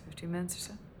next 15 minutes or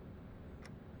so.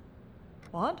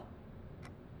 What?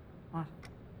 What?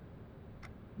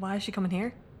 Why is she coming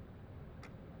here?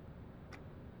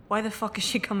 Why the fuck is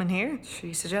she coming here?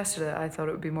 She suggested it. I thought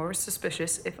it would be more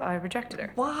suspicious if I rejected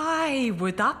her. Why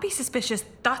would that be suspicious?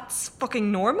 That's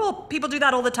fucking normal. People do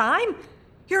that all the time.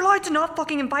 You're allowed to not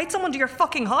fucking invite someone to your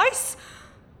fucking house.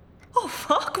 Oh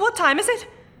fuck, what time is it?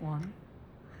 1.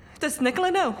 Does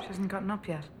Nicola know? She hasn't gotten up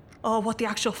yet. Oh, what the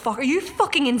actual fuck? Are you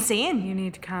fucking insane? You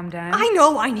need to calm down. I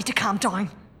know I need to calm down.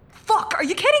 Fuck, are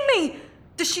you kidding me?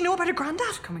 Does she know about her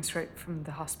granddad? Coming straight from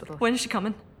the hospital. When is she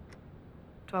coming?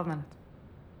 12 minutes.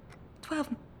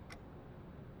 12.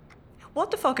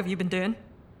 What the fuck have you been doing?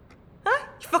 Huh?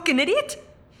 You fucking idiot?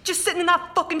 Just sitting in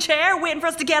that fucking chair waiting for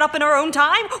us to get up in our own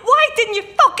time? Why didn't you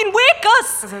fucking wake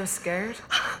us? Because I was scared.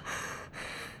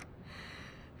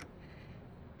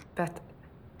 Beth.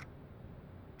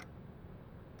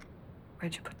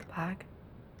 Where'd you put the bag?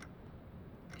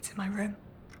 It's in my room.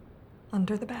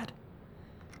 Under the bed.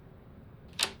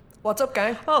 What's up,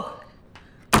 gang? Oh.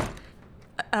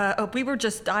 We were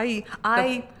just,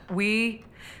 We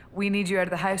need you out of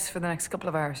the house for the next couple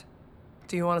of hours.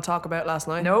 Do you want to talk about last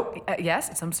night? No, yes,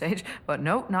 at some stage, but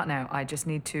no, not now. I just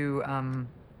need to,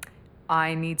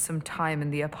 I need some time in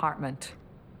the apartment.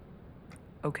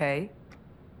 Okay?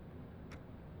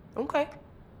 Okay.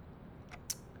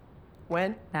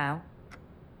 When? Now,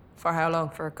 For how long?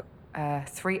 for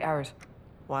 3 hours.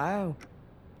 Wow.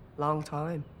 Long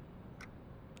time.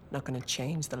 Not gonna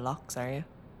change the locks, are you?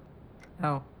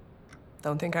 No.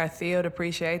 Don't think our Theo'd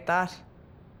appreciate that.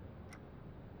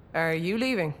 Are you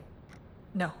leaving?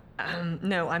 No.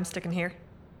 No, I'm sticking here.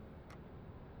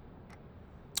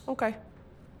 Okay.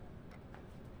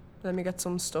 Let me get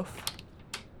some stuff.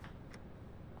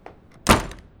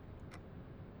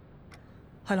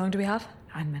 How long do we have?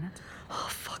 9 minutes. Oh,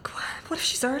 fuck. What if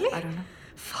she's early? I don't know.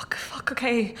 Fuck,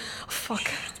 okay. Oh,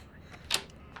 fuck.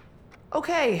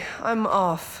 Okay, I'm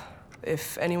off.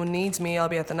 If anyone needs me, I'll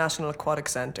be at the National Aquatic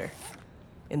Centre.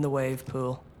 In the wave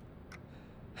pool.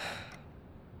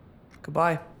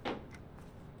 Goodbye.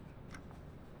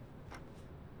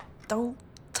 Don't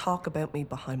talk about me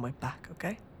behind my back,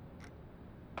 okay?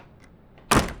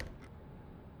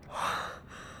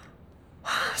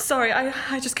 Sorry,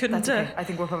 I just couldn't. That's okay. I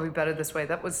think we're probably better this way.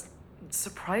 That was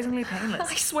surprisingly painless.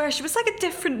 I swear, she was like a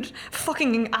different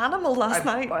fucking animal last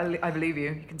night. I believe you.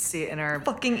 You can see it in her.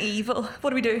 Fucking evil.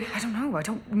 What do we do? I don't know. I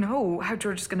don't know how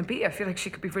George is going to be. I feel like she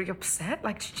could be really upset.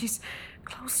 Like she's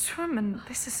close to him, and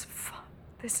this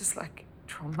is like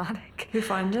traumatic. Who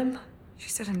found him? She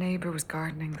said a neighbor was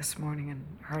gardening this morning and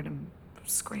heard him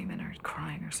screaming or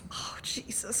crying or something. Oh,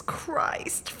 Jesus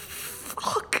Christ.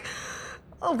 Fuck.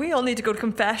 Oh, we all need to go to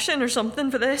confession or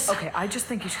something for this. Okay, I just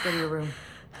think you should go to your room.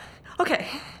 Okay.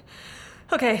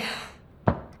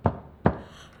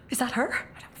 Is that her?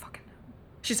 I don't fucking know.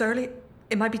 She's early.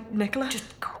 It might be Nicola.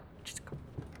 Just go. Just go.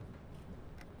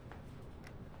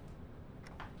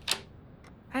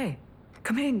 Hey,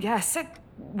 come in. Yeah, sit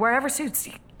wherever suits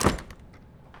you.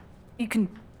 You can.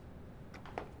 Do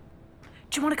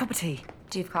you want a cup of tea?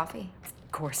 Do you have coffee?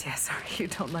 Of course, yeah. Sorry, you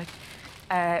don't like.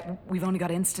 We've only got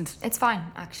instant. It's fine,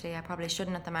 actually. I probably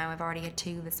shouldn't at the moment. I've already had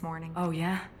 2 this morning. Oh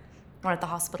yeah. One at the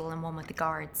hospital and one with the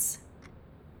guards.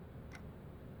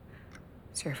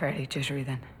 So you're fairly jittery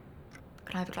then.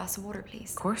 Could I have a glass of water,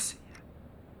 please? Of course.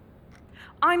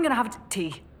 I'm gonna have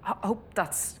tea. I hope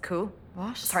that's cool.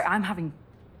 What? Sorry, I'm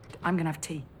gonna have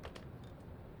tea.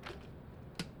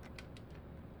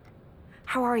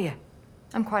 How are you?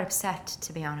 I'm quite upset,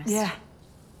 to be honest. Yeah.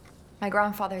 My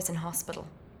grandfather's in hospital.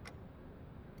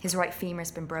 His right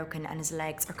femur's been broken and his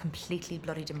legs are completely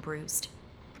bloodied and bruised.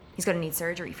 He's gonna need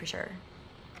surgery for sure.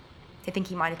 They think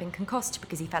he might have been concussed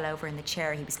because he fell over in the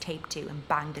chair he was taped to and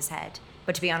banged his head.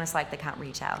 But to be honest, like, they can't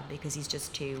really tell because he's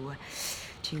just too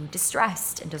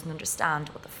distressed and doesn't understand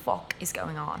what the fuck is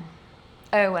going on.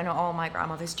 Oh, and all my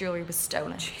grandmother's jewelry was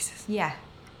stolen. Jesus. Yeah.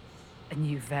 And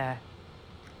you've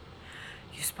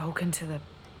spoken to the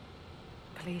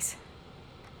police?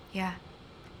 Yeah.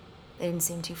 They didn't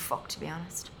seem too fucked, to be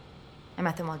honest. I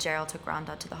met them while Gerald took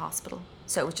Grandad to the hospital.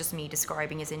 So it was just me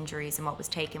describing his injuries and what was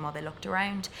taken while they looked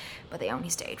around. But they only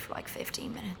stayed for like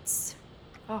 15 minutes.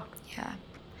 Fuck. Yeah.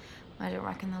 I don't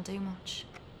reckon they'll do much.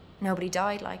 Nobody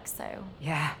died, like, so.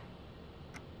 Yeah.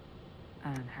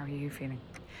 And how are you feeling?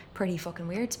 Pretty fucking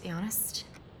weird, to be honest.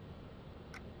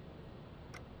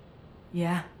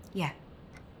 Yeah. Yeah.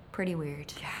 Pretty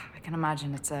weird. Yeah, I can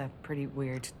imagine it's a pretty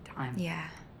weird time. Yeah.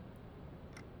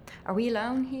 Are we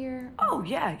alone here? Oh,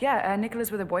 yeah.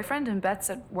 Nicola's with her boyfriend and Beth's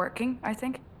at working, I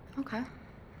think. Okay.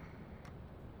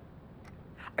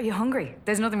 Are you hungry?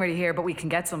 There's nothing really here, but we can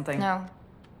get something. No.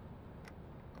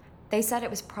 They said it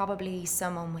was probably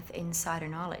someone with insider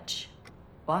knowledge.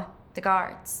 What? The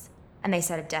guards. And they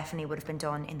said it definitely would have been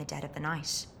done in the dead of the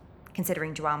night,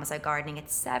 considering Joanne was out gardening at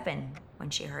 7 when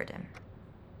she heard him.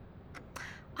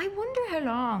 I wonder how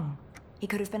long he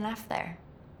could have been left there.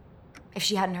 If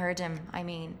she hadn't heard him, I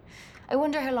mean. I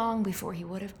wonder how long before he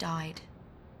would have died.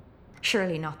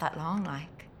 Surely not that long,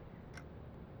 like.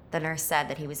 The nurse said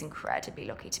that he was incredibly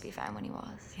lucky to be found when he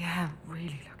was. Yeah,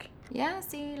 really lucky. Yeah,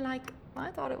 see, like,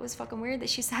 I thought it was fucking weird that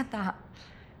she said that.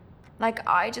 Like,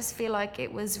 I just feel like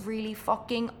it was really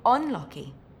fucking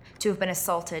unlucky to have been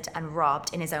assaulted and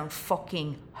robbed in his own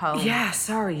fucking home. Yeah,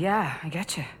 sorry, yeah, I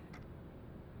get you.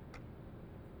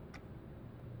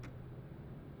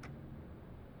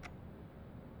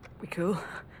 We cool?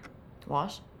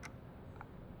 What?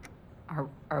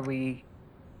 Are we...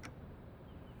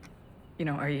 You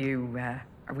know,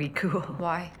 are we cool?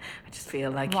 Why? I just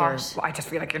feel like What? I just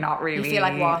feel like you're not really... You feel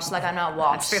like what? Like I'm not what?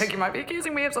 I just feel like you might be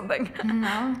accusing me of something.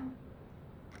 No.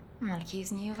 I'm not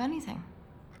accusing you of anything.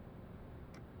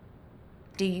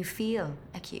 Do you feel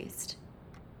accused?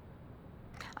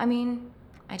 I mean,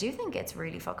 I do think it's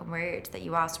really fucking weird that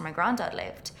you asked where my granddad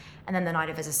lived, and then the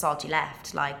night of his assault you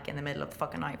left, like in the middle of the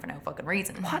fucking night for no fucking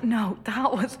reason. What? No,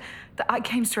 I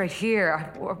came straight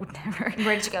here. I would never...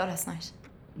 Where did you go last night?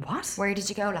 What? Where did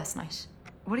you go last night?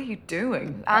 What are you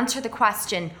doing? Answer the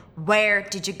question. Where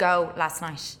did you go last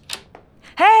night?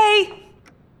 Hey!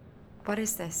 What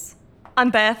is this? I'm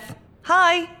Beth.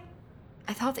 Hi.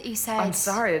 I thought that you said... I'm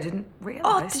sorry, I didn't Oh,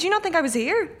 realize. did you not think I was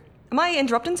here? Am I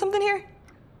interrupting something here?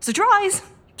 Surprise!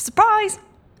 Surprise!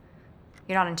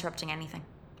 You're not interrupting anything.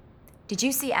 Did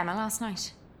you see Emma last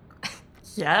night?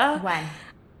 Yeah. When?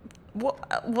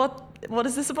 What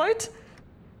is this about?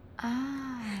 Ah.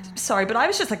 Sorry, but I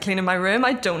was just like cleaning my room.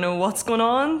 I don't know what's going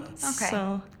on. Okay.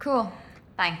 So. Cool.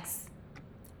 Thanks.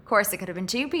 Of course, it could have been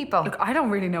 2 people. Look, I don't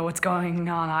really know what's going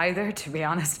on either, to be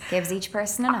honest. Gives each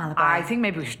person an alibi. I think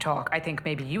maybe we should talk. I think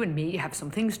maybe you and me have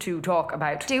some things to talk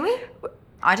about. Do we?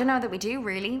 I don't know that we do,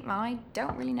 really. I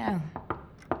don't really know.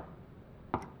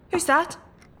 Who's that?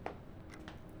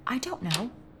 I don't know.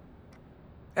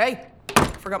 Hey,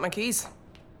 forgot my keys.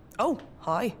 Oh,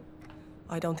 hi.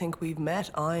 I don't think we've met.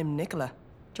 I'm Nicola.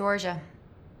 Georgia.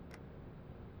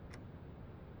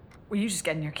 Were you just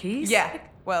getting your keys? Yeah,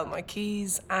 well, my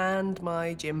keys and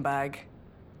my gym bag.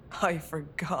 I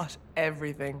forgot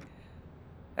everything.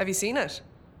 Have you seen it?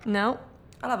 No.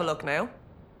 I'll have a look now.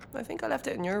 I think I left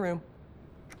it in your room.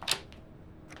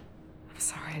 I'm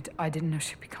sorry, I didn't know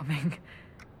she'd be coming.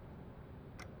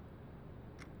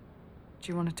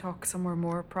 Do you want to talk somewhere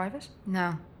more private?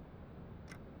 No.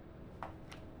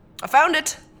 I found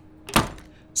it!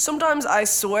 Sometimes I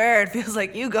swear it feels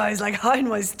like you guys like hide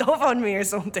my stuff on me or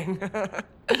something.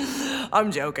 I'm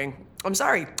joking. I'm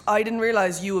sorry. I didn't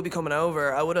realize you would be coming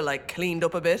over. I would have like cleaned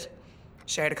up a bit.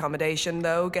 Shared accommodation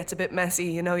though gets a bit messy,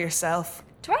 you know yourself.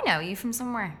 Do I know you from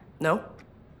somewhere? No?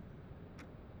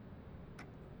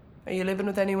 Are you living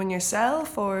with anyone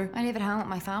yourself or? I live at home with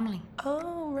my family.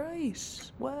 Oh,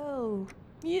 right. Well,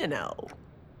 you know.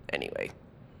 Anyway.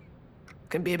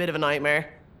 Can be a bit of a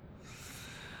nightmare.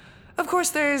 Of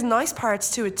course, there's nice parts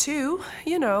to it too.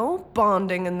 You know,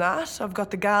 bonding and that. I've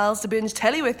got the gals to binge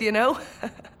telly with, you know.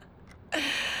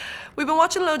 We've been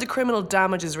watching loads of Criminal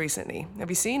Damages recently.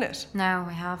 Have you seen it? No,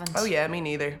 I haven't. Oh yeah, me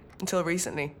neither. Until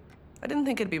recently. I didn't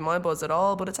think it'd be my buzz at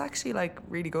all, but it's actually like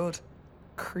really good.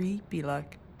 Creepy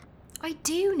like. I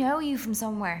do know you from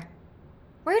somewhere.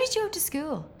 Where did you go to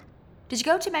school? Did you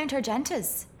go to Mount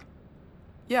Argentas?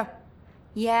 Yeah.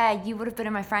 Yeah, you would have been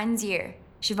in my friend's year.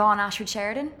 Siobhan Ashwood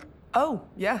Sheridan? Oh,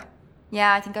 yeah.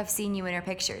 Yeah, I think I've seen you in her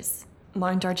pictures.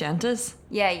 Mount Argentas?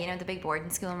 Yeah, you know the big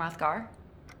boarding school in Rathgar?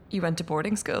 You went to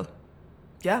boarding school?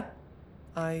 Yeah.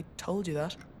 I told you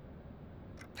that.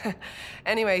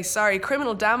 Anyway, sorry,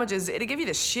 Criminal Damages, it'll give you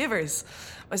the shivers.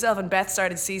 Myself and Beth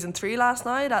started season 3 last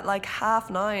night at like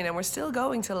 9:30 and we're still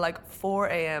going till like 4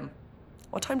 a.m.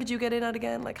 What time did you get in at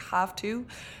again? Like 2:30?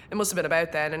 It must have been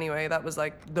about then anyway. That was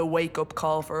like the wake-up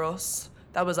call for us.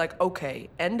 That was like, okay,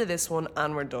 end of this one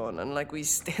and we're done. And like we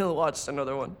still watched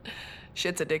another one.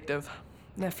 Shit's addictive.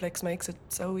 Netflix makes it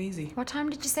so easy. What time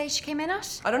did you say she came in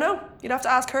at? I don't know. You'd have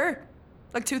to ask her.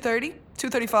 Like 2:30?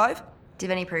 2:35? Do you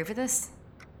have any proof of this?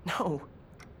 No.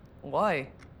 Why?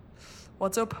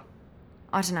 What's up?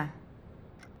 I don't know.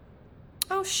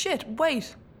 Oh shit,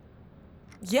 wait.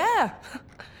 Yeah.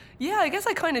 Yeah, I guess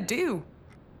I kind of do.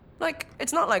 Like,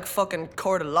 it's not like fucking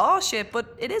court of law shit,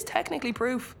 but it is technically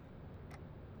proof.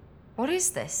 What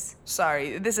is this?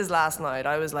 Sorry, this is last night.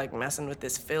 I was like messing with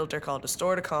this filter called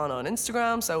Distorticon on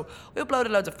Instagram, so we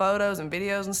uploaded loads of photos and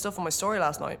videos and stuff on my story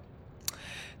last night.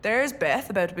 There's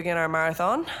Beth about to begin our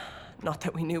marathon. Not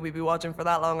that we knew we'd be watching for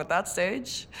that long at that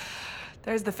stage.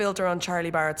 There's the filter on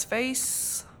Charlie Barrett's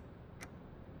face.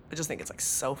 I just think it's like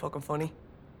so fucking funny.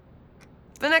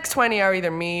 The next 20 are either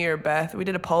me or Beth. We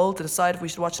did a poll to decide if we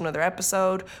should watch another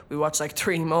episode. We watched like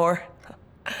 3 more.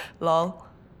 Lol.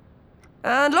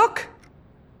 And look!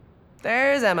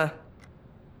 There's Emma.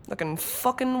 Looking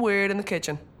fucking weird in the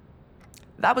kitchen.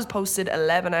 That was posted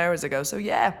 11 hours ago, so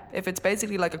yeah, if it's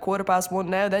basically like 1:15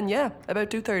 now, then yeah, about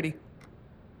 2:30.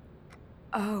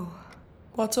 Oh,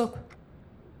 What's up?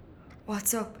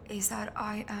 what's up is that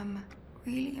I am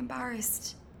really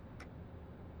embarrassed.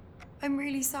 I'm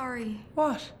really sorry.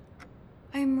 What?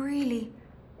 I'm really,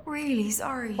 really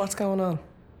sorry. What's going on?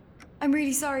 I'm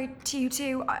really sorry to you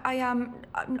too. I am.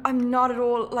 I'm not at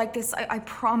all like this. I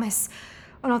promise.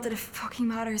 Well, not that it fucking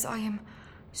matters. I am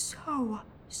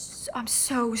I'm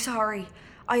so sorry.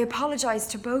 I apologize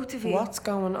to both of you. What's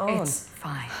going on? It's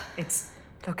fine.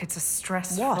 Look, it's a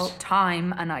stressful What?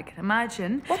 time, and I can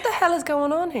imagine. What the hell is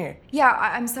going on here? Yeah,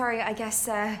 I'm sorry. I guess.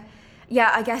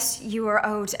 I guess you were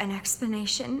owed an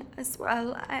explanation as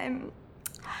well.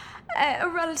 A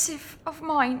relative of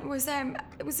mine was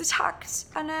attacked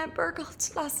and burgled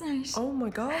last night. Oh my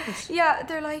god. Yeah,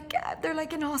 they're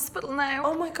like in hospital now.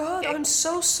 Oh my god, I'm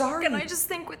so sorry. And I just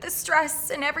think with the stress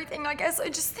and everything, I guess I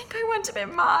just think I went a bit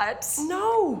mad.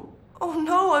 No! Oh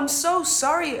no, I'm so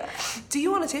sorry. Do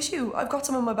you want a tissue? I've got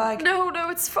some in my bag. No,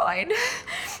 it's fine.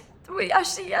 Wait,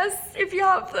 actually, yes, if you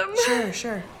have them.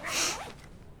 Sure.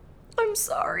 I'm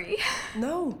sorry.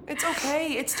 No, it's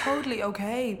okay. It's totally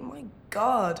okay. My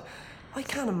god. I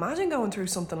can't imagine going through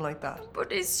something like that.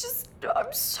 But it's just,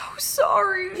 I'm so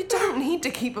sorry. You don't need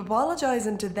to keep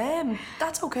apologizing to them.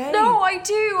 That's okay. No, I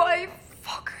do. I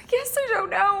guess I don't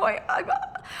know.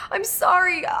 I'm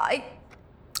sorry.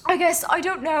 I guess I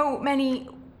don't know many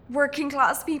working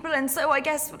class people, and so I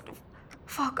guess.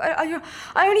 Fuck, I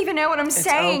don't even know what I'm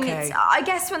saying. Okay. I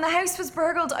guess when the house was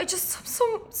burgled, I just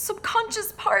some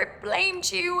subconscious part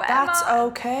blamed you, Emma. That's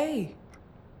okay.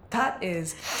 That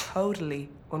is totally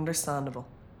understandable.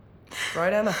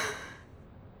 Right, Emma?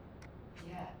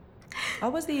 Yeah. I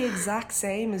was the exact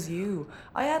same as you.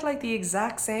 I had like the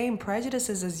exact same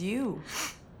prejudices as you.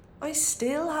 I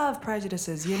still have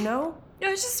prejudices, you know?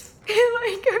 I just feel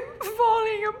like I'm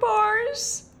falling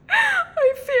apart.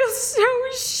 I feel so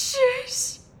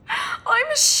shit. I'm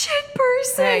a shit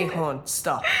person. Hey, hon,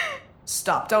 stop.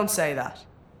 Stop, don't say that.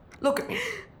 Look at me.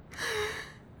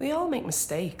 We all make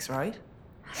mistakes, right?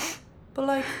 But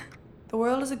like, the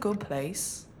world is a good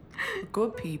place, with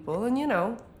good people, and you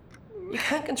know, you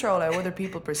can't control how other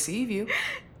people perceive you.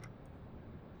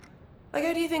 Like,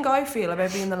 how do you think I feel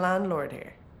about being the landlord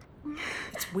here?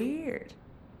 It's weird.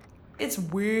 It's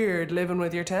weird living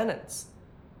with your tenants.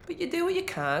 But you do what you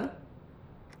can.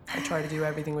 I try to do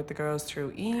everything with the girls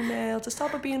through email to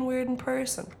stop it being weird in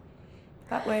person.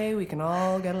 That way we can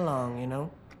all get along, you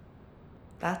know?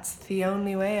 That's the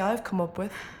only way I've come up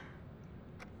with.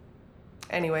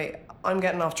 Anyway, I'm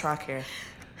getting off track here.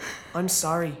 I'm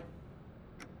sorry.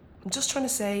 I'm just trying to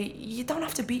say, you don't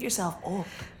have to beat yourself up.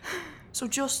 So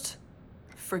just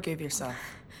forgive yourself.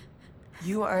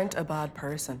 You aren't a bad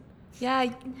person.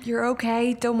 Yeah, you're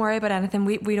okay. Don't worry about anything.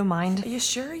 We don't mind. Are you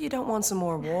sure you don't want some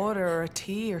more water or a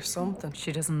tea or something?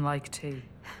 She doesn't like tea.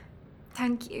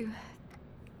 Thank you.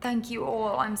 Thank you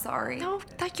all. I'm sorry. No,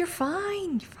 you're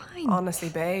fine. You're fine. Honestly,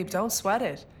 babe, don't sweat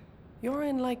it. You're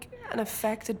in like an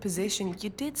affected position. You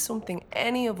did something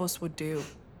any of us would do.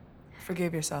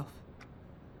 Forgive yourself.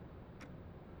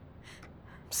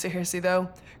 Seriously though,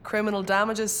 Criminal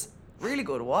Damages, really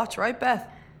good watch, right, Beth?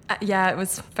 Yeah, it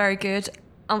was very good.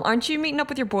 Aren't you meeting up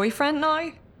with your boyfriend now?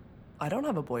 I don't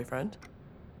have a boyfriend.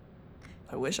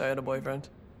 I wish I had a boyfriend.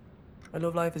 My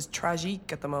love life is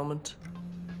tragique at the moment.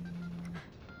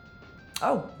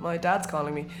 Oh, my dad's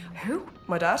calling me. Who?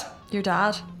 My dad? Your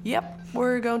dad? Yep,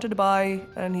 we're going to Dubai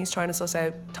and he's trying to suss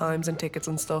out times and tickets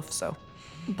and stuff, so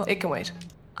But it can wait.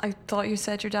 I thought you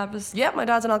said your dad was... Yep, my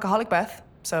dad's an alcoholic, Beth,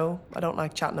 so I don't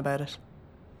like chatting about it.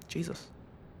 Jesus.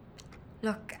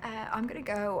 Look, I'm gonna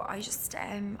go. I just,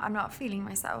 I'm not feeling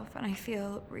myself and I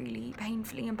feel really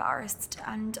painfully embarrassed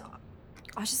and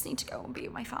I just need to go and be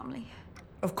with my family.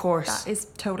 Of course. That is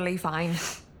totally fine.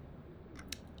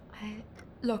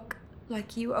 Look,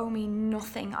 like you owe me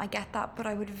nothing, I get that, but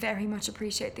I would very much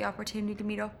appreciate the opportunity to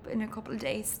meet up in a couple of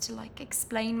days to like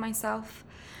explain myself.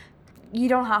 You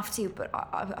don't have to, but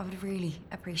I would really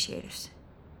appreciate it.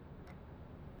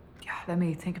 Let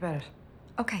me think about it.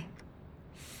 Okay.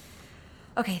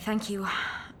 Okay, thank you.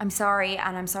 I'm sorry,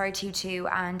 and I'm sorry to you too,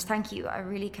 and thank you. I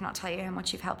really cannot tell you how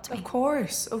much you've helped me. Of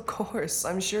course.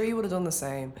 I'm sure you would have done the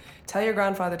same. Tell your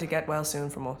grandfather to get well soon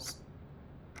from us.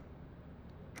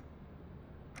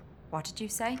 What did you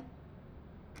say?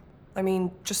 I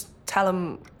mean, just tell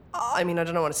him. I mean, I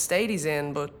don't know what state he's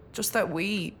in, but just that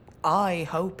I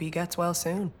hope he gets well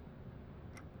soon.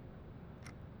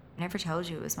 I never told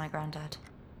you it was my granddad.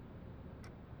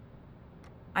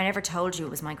 I never told you it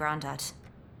was my granddad.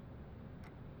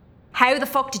 How the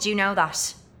fuck did you know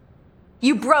that?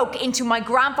 You broke into my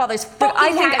grandfather's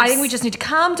fucking house. I think we just need to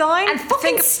calm down and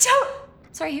fucking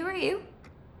Sorry, who are you?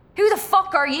 Who the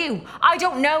fuck are you? I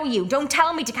don't know you. Don't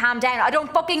tell me to calm down. I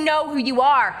don't fucking know who you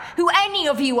are. Who any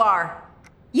of you are.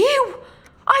 You?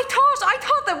 I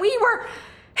thought that we were...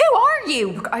 Who are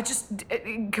you? Look,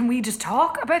 can we just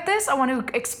talk about this? I want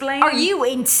to explain. Are you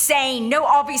insane? No,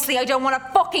 obviously I don't want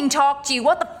to fucking talk to you.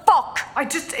 What the fuck?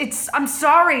 I'm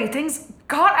sorry. Things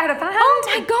got out of hand. Oh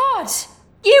my god.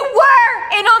 You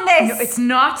were in on this. No, it's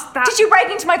not that. Did you break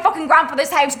into my fucking grandfather's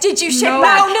house? Did you shit No.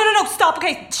 bag? No, stop.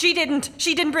 Okay, she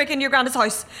didn't break into your granddad's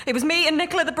house. It was me and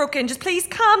Nicola that broke in. Just please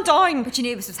calm down. But you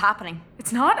knew this was happening.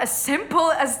 It's not as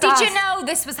simple as that. Did you know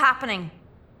this was happening?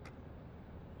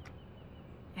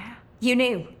 Yeah. You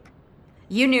knew.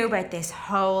 You knew about this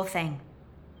whole thing.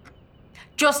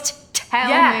 Just tell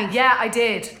me. Yeah, I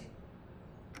did.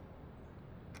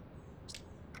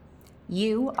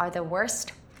 You are the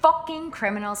worst fucking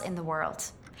criminals in the world.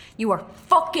 You are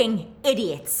fucking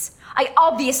idiots. I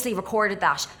obviously recorded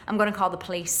that. I'm gonna call the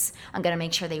police. I'm gonna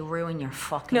make sure they ruin your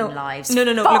fucking lives. No.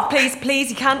 Fuck. Look, please,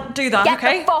 you can't do that, Get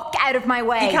okay? the fuck out of my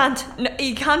way. You can't. No,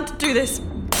 you can't do this.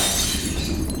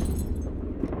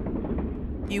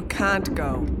 You can't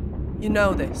go. You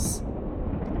know this.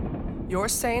 You're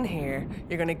staying here,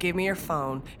 you're gonna give me your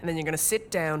phone, and then you're gonna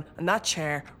sit down in that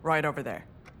chair right over there.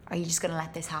 Are you just gonna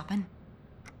let this happen?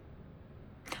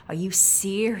 Are you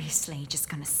seriously just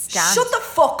gonna stand? Shut the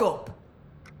fuck up!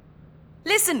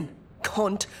 Listen,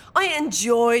 cunt, I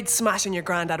enjoyed smashing your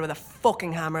granddad with a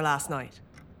fucking hammer last night.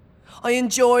 I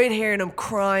enjoyed hearing him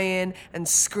crying and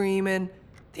screaming.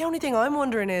 The only thing I'm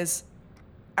wondering is,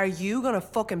 are you gonna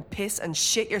fucking piss and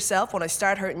shit yourself when I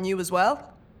start hurting you as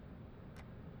well?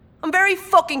 I'm very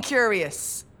fucking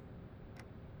curious.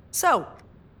 So,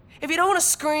 if you don't want to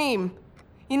scream,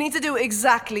 you need to do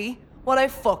exactly what I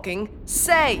fucking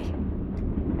say.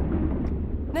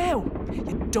 Now,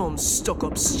 you dumb,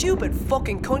 stuck-up, stupid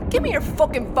fucking cunt, give me your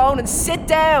fucking phone and sit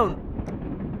down.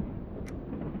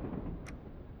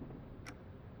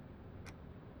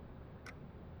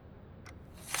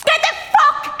 Get the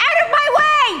fuck out of my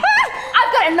way!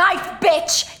 I've got a knife,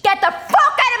 bitch! Get the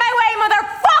fuck out of my way,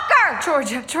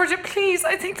 motherfucker! Georgia, please.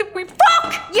 I think that we...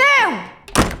 Fuck you!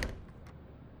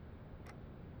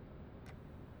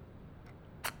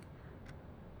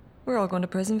 We're all going to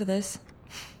prison for this.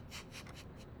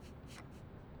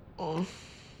 Do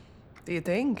you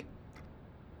think?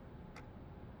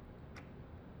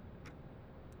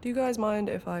 Do you guys mind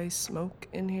if I smoke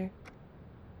in here?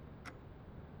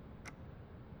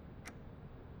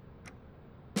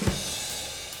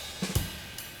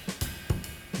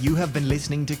 You have been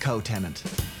listening to Co-Tenant,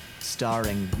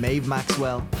 starring Maeve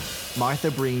Maxwell, Martha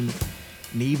Breen,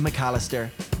 Niamh McAllister,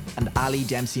 and Ali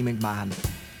Dempsey McMahon.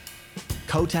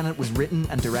 Co-Tenant was written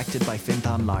and directed by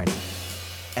Fintan Larney.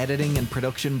 Editing and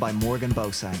production by Morgan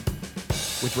Bosang,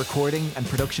 with recording and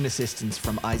production assistance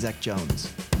from Isaac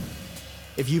Jones.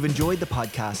 If you've enjoyed the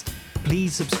podcast,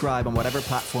 please subscribe on whatever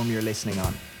platform you're listening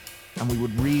on. And we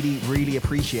would really, really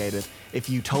appreciate it if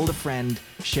you told a friend,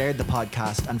 shared the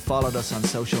podcast, and followed us on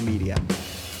social media.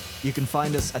 You can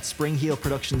find us at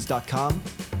springheelproductions.com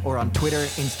or on Twitter,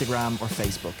 Instagram, or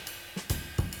Facebook.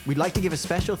 We'd like to give a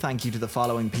special thank you to the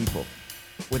following people.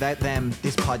 Without them,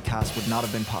 this podcast would not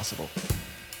have been possible.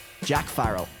 Jack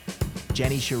Farrell,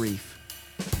 Jenny Sharif,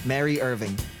 Mary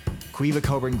Irving, Caoimhe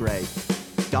Coburn-Gray,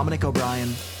 Dominic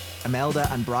O'Brien, Imelda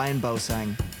and Brian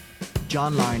Bosang,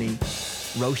 John Larney,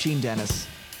 Roisin Dennis,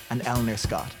 and Eleanor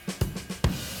Scott.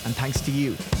 And thanks to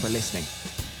you for listening.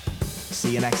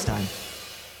 See you next time.